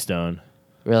kidney stone.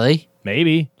 Really?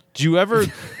 Maybe. Do you ever,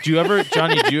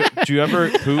 Johnny? Do you ever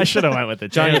poop? I should have went with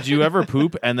it. Johnny, do you ever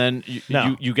poop and then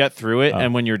No. you get through it,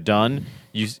 and when you're done,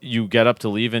 you get up to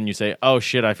leave and you say, "Oh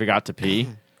shit, I forgot to pee,"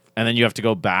 and then you have to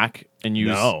go back and use.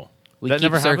 No. We That keep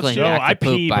never happens circling to you? No, back I to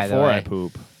poop. pee By the before way, I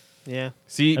poop. Yeah.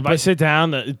 See, If I sit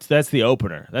down, that's the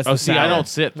opener. That's oh, the see, I sound. don't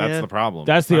sit. That's Yeah. the problem.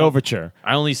 That's the overture.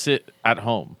 I only sit at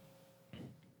home.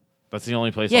 That's the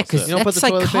only place. Yeah, I'll 'cause sit. You don't put That's the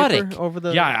toilet psychotic. paper over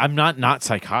the. Yeah, I'm not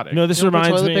psychotic. No, this You don't put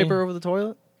reminds toilet me. paper over the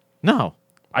toilet. No,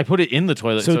 I put it in the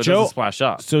toilet so, So it Joe- doesn't splash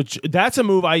up. So that's a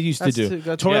move I used That's to too- do.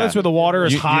 that's- Toilets yeah. where the water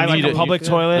is You high, like need a it- public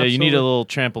toilet. Yeah, you need a little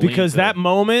trampoline Because to- that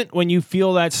moment when you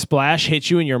feel that splash hit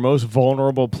you in your most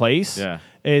vulnerable place, Yeah.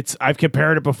 I've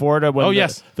compared it before to when Oh,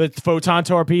 yes. the photon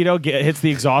torpedo hits the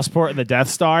exhaust port in the Death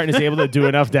Star and is able to do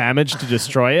enough damage to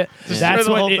destroy it. That's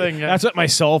the what whole thing, yeah. that's what my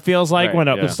soul feels like Right, when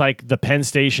yeah. it's like the Penn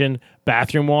Station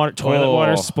bathroom water, toilet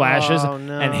water splashes Oh,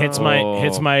 no. and hits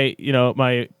my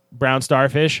my brown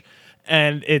starfish.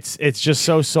 And it's just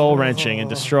so soul wrenching and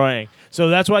destroying. So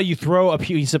that's why you throw a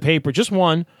piece of paper, just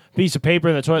one piece of paper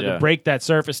in the toilet Yeah. to break that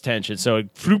surface tension. So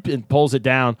it floop and pulls it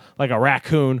down like a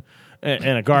raccoon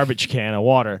in a garbage can of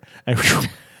water. And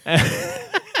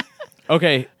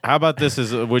Okay, how about this?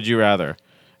 As a would you rather?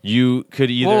 You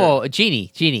could either. whoa,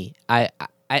 Genie, I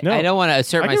No. don't want to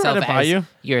assert I can myself run it by as you.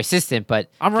 your assistant, but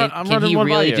I'm can running he one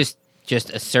by really you. just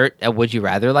assert a would you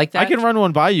rather like that? I can run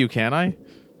one by you, can I?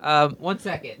 1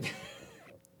 second.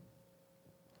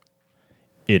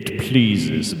 it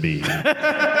pleases me.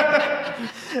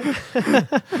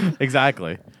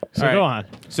 Exactly. So All right. go on.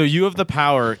 So you have the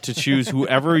power to choose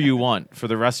whoever you want for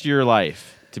the rest of your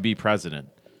life to be president.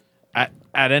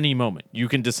 At any moment, you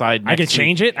can decide. I can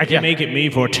change it. I can Yeah. make it me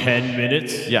for 10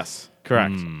 minutes. Yes,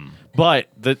 correct. But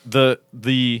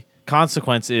the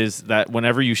consequence is that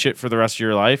whenever you shit for the rest of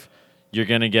your life, you're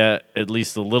gonna get at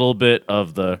least a little bit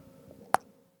of the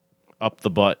up the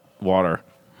butt water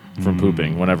from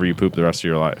pooping whenever you poop the rest of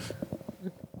your life.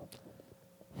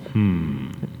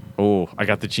 Oh, I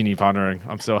got the genie pondering.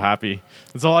 I'm so happy.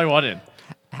 That's all I wanted.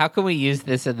 How can we use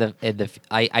this in the?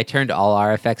 I turned all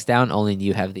our effects down. Only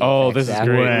you have the. Oh, effects this is down.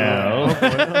 great. Well,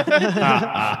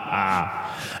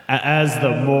 as the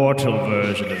mortal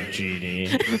version of Genie.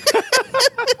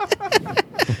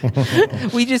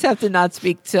 We just have to not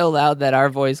speak so loud that our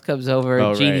voice comes over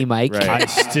Oh, Genie right, mic. right. I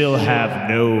still have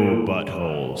no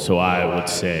butthole, so I would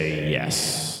say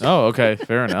yes. Oh, okay,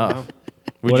 fair enough.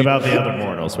 Would What you- about the other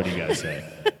mortals? What do you guys say?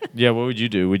 Yeah, what would you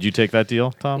do? Would you take that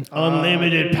deal, Tom?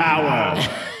 Unlimited power.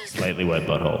 Slightly wet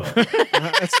butthole.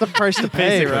 That's the price to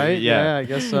pay, Basically, right? yeah. I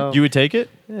guess so. You would take it?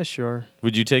 Yeah, sure.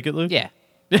 Would you take it, Luke? Yeah.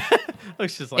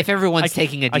 Luke's just like, If everyone's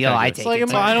taking a deal, can't do I this. take like it.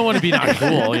 a too. I don't want to be not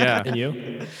cool. Yeah. And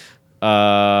you?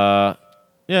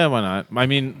 Yeah, why not? I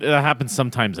mean, it happens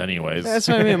sometimes anyways. That's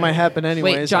what I mean. It might happen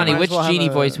anyways. Wait, Johnny, I might which as well have genie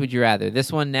a- voice would you rather? This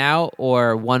one now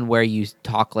or one where you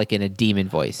talk like in a demon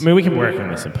voice? I mean, we can work on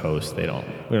this in post. We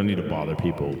don't need to bother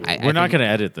people. We're not going to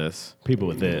edit this. People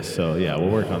with this. So yeah, we'll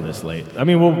work on this late. I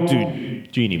mean, we'll do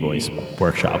Genie Voice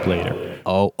workshop later.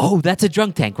 Oh, that's a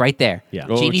drunk tank right there. Yeah.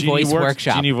 Oh, Genie Voice works-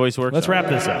 Workshop. Genie Voice Workshop. Let's wrap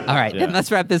this up. All right, Yeah. then let's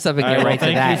wrap this up and All get right, well, right to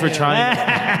thank that. you for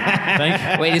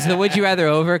trying. Wait, is the Would You Rather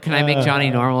over? Can I make Johnny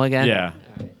normal again? Yeah.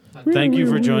 Thank you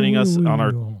for joining us on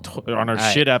our All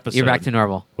right, shit episode. You're back to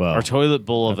normal. Well, our toilet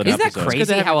bowl of an Isn't that episode.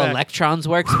 crazy have how you back. electrons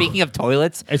work? Speaking of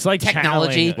toilets, it's like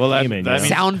technology, channeling Well, that- Eamon, that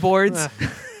you know? means-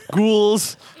 soundboards,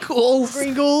 Ghouls. ghouls.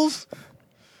 Pringles.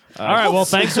 All right. Well,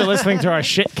 thanks for listening to our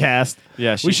shitcast.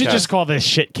 Yeah, we should shitcast. just call this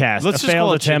shitcast. Let's a just call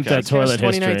failed it attempt at shitcast. toilet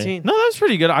history. 2019. No, that was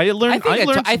pretty good. I learned. I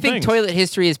learned. I some think things. toilet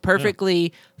history is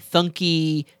perfectly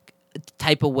thunky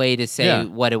type of way to say Yeah.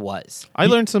 what it was. I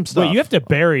learned some stuff. But you have to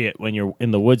bury it when you're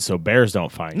in the woods so bears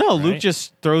don't find No, it. Luke right?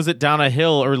 just throws it down a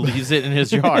hill or leaves it in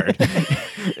his yard.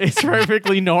 It's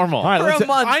perfectly normal. All right, For let's- a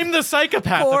month. I'm the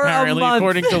psychopath, For a apparently, month.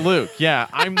 according to Luke. Yeah,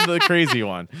 I'm the crazy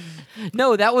one.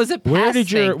 No, that was a past Where did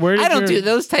your- thing. where did I don't your- do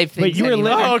those type things. Wait, you were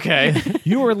anymore. living- Oh, okay.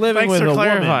 You were living Thanks with for a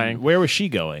clarifying. woman. Where was she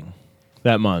going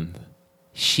that month?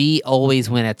 She always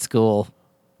went at school.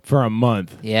 For a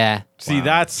month. Yeah. See,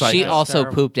 that's She psycho. also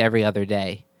terrible. pooped every other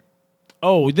day.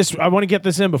 Oh, this! I want to get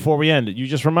this in before we end it. You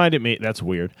just reminded me. That's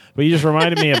weird, but you just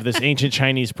reminded me of this ancient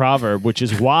Chinese proverb, which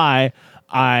is why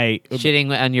I.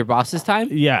 Shitting on your boss's time?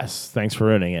 Yes, thanks for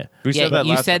ruining it. We Yeah, said that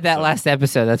you last said that episode. last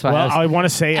episode. That's why Well, I I was. want to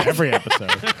say it every episode.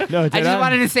 No, did I just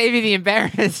wanted to save you the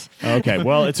embarrass. Okay,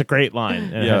 well, it's a great line,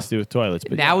 and it Yeah. has to do with toilets.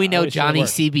 But Now we know I should've Johnny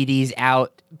worked. CBD's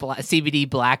out. CBD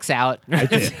blacks out. I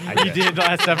did. I You did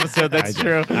last episode. That's I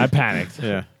true. did. I panicked.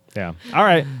 Yeah. Yeah. All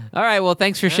right. All right. Well,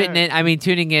 thanks for shitting in. I mean,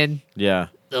 tuning in. Yeah.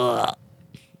 Ugh.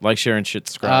 Like, share, and shit,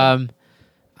 subscribe.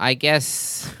 I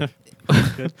guess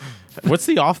What's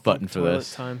the off button for Toilet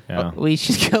this? time. Yeah. we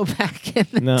should go back in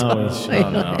the No.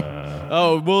 toilet.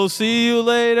 Oh, we'll see you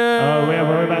later. Oh,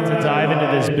 we're about to dive into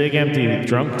this big empty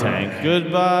drunk tank.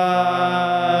 Goodbye.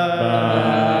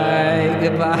 Bye.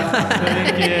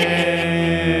 Goodbye.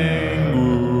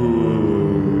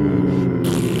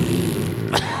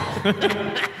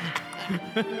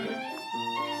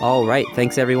 All right.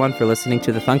 Thanks, everyone, for listening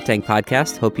to the Thunk Tank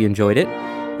podcast. Hope you enjoyed it.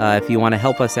 If you want to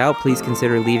help us out, please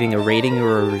consider leaving a rating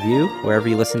or a review wherever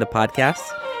you listen to podcasts,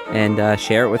 and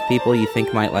share it with people you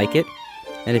think might like it.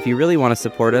 And if you really want to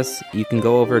support us, you can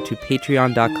go over to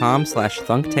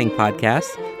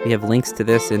patreon.com/ThunkTankPodcast. We have links to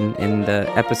this in the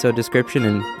episode description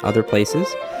and other places.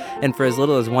 And for as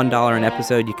little as $1 an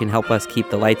episode, you can help us keep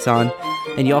the lights on.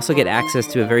 And you also get access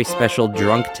to a very special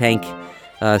Drunk Tank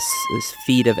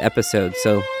feed of episodes.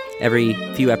 So every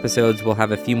few episodes, we'll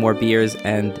have a few more beers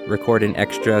and record an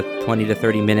extra 20 to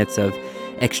 30 minutes of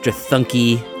extra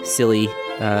thunky, silly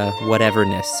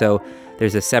whateverness. So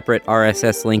there's a separate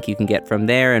RSS link you can get from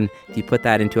there, and if you put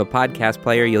that into a podcast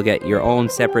player, you'll get your own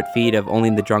separate feed of only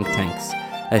the Drunk Tanks.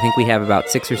 I think we have about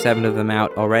 6 or 7 of them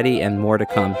out already, and more to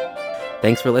come.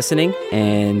 Thanks for listening,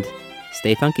 and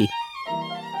stay funky.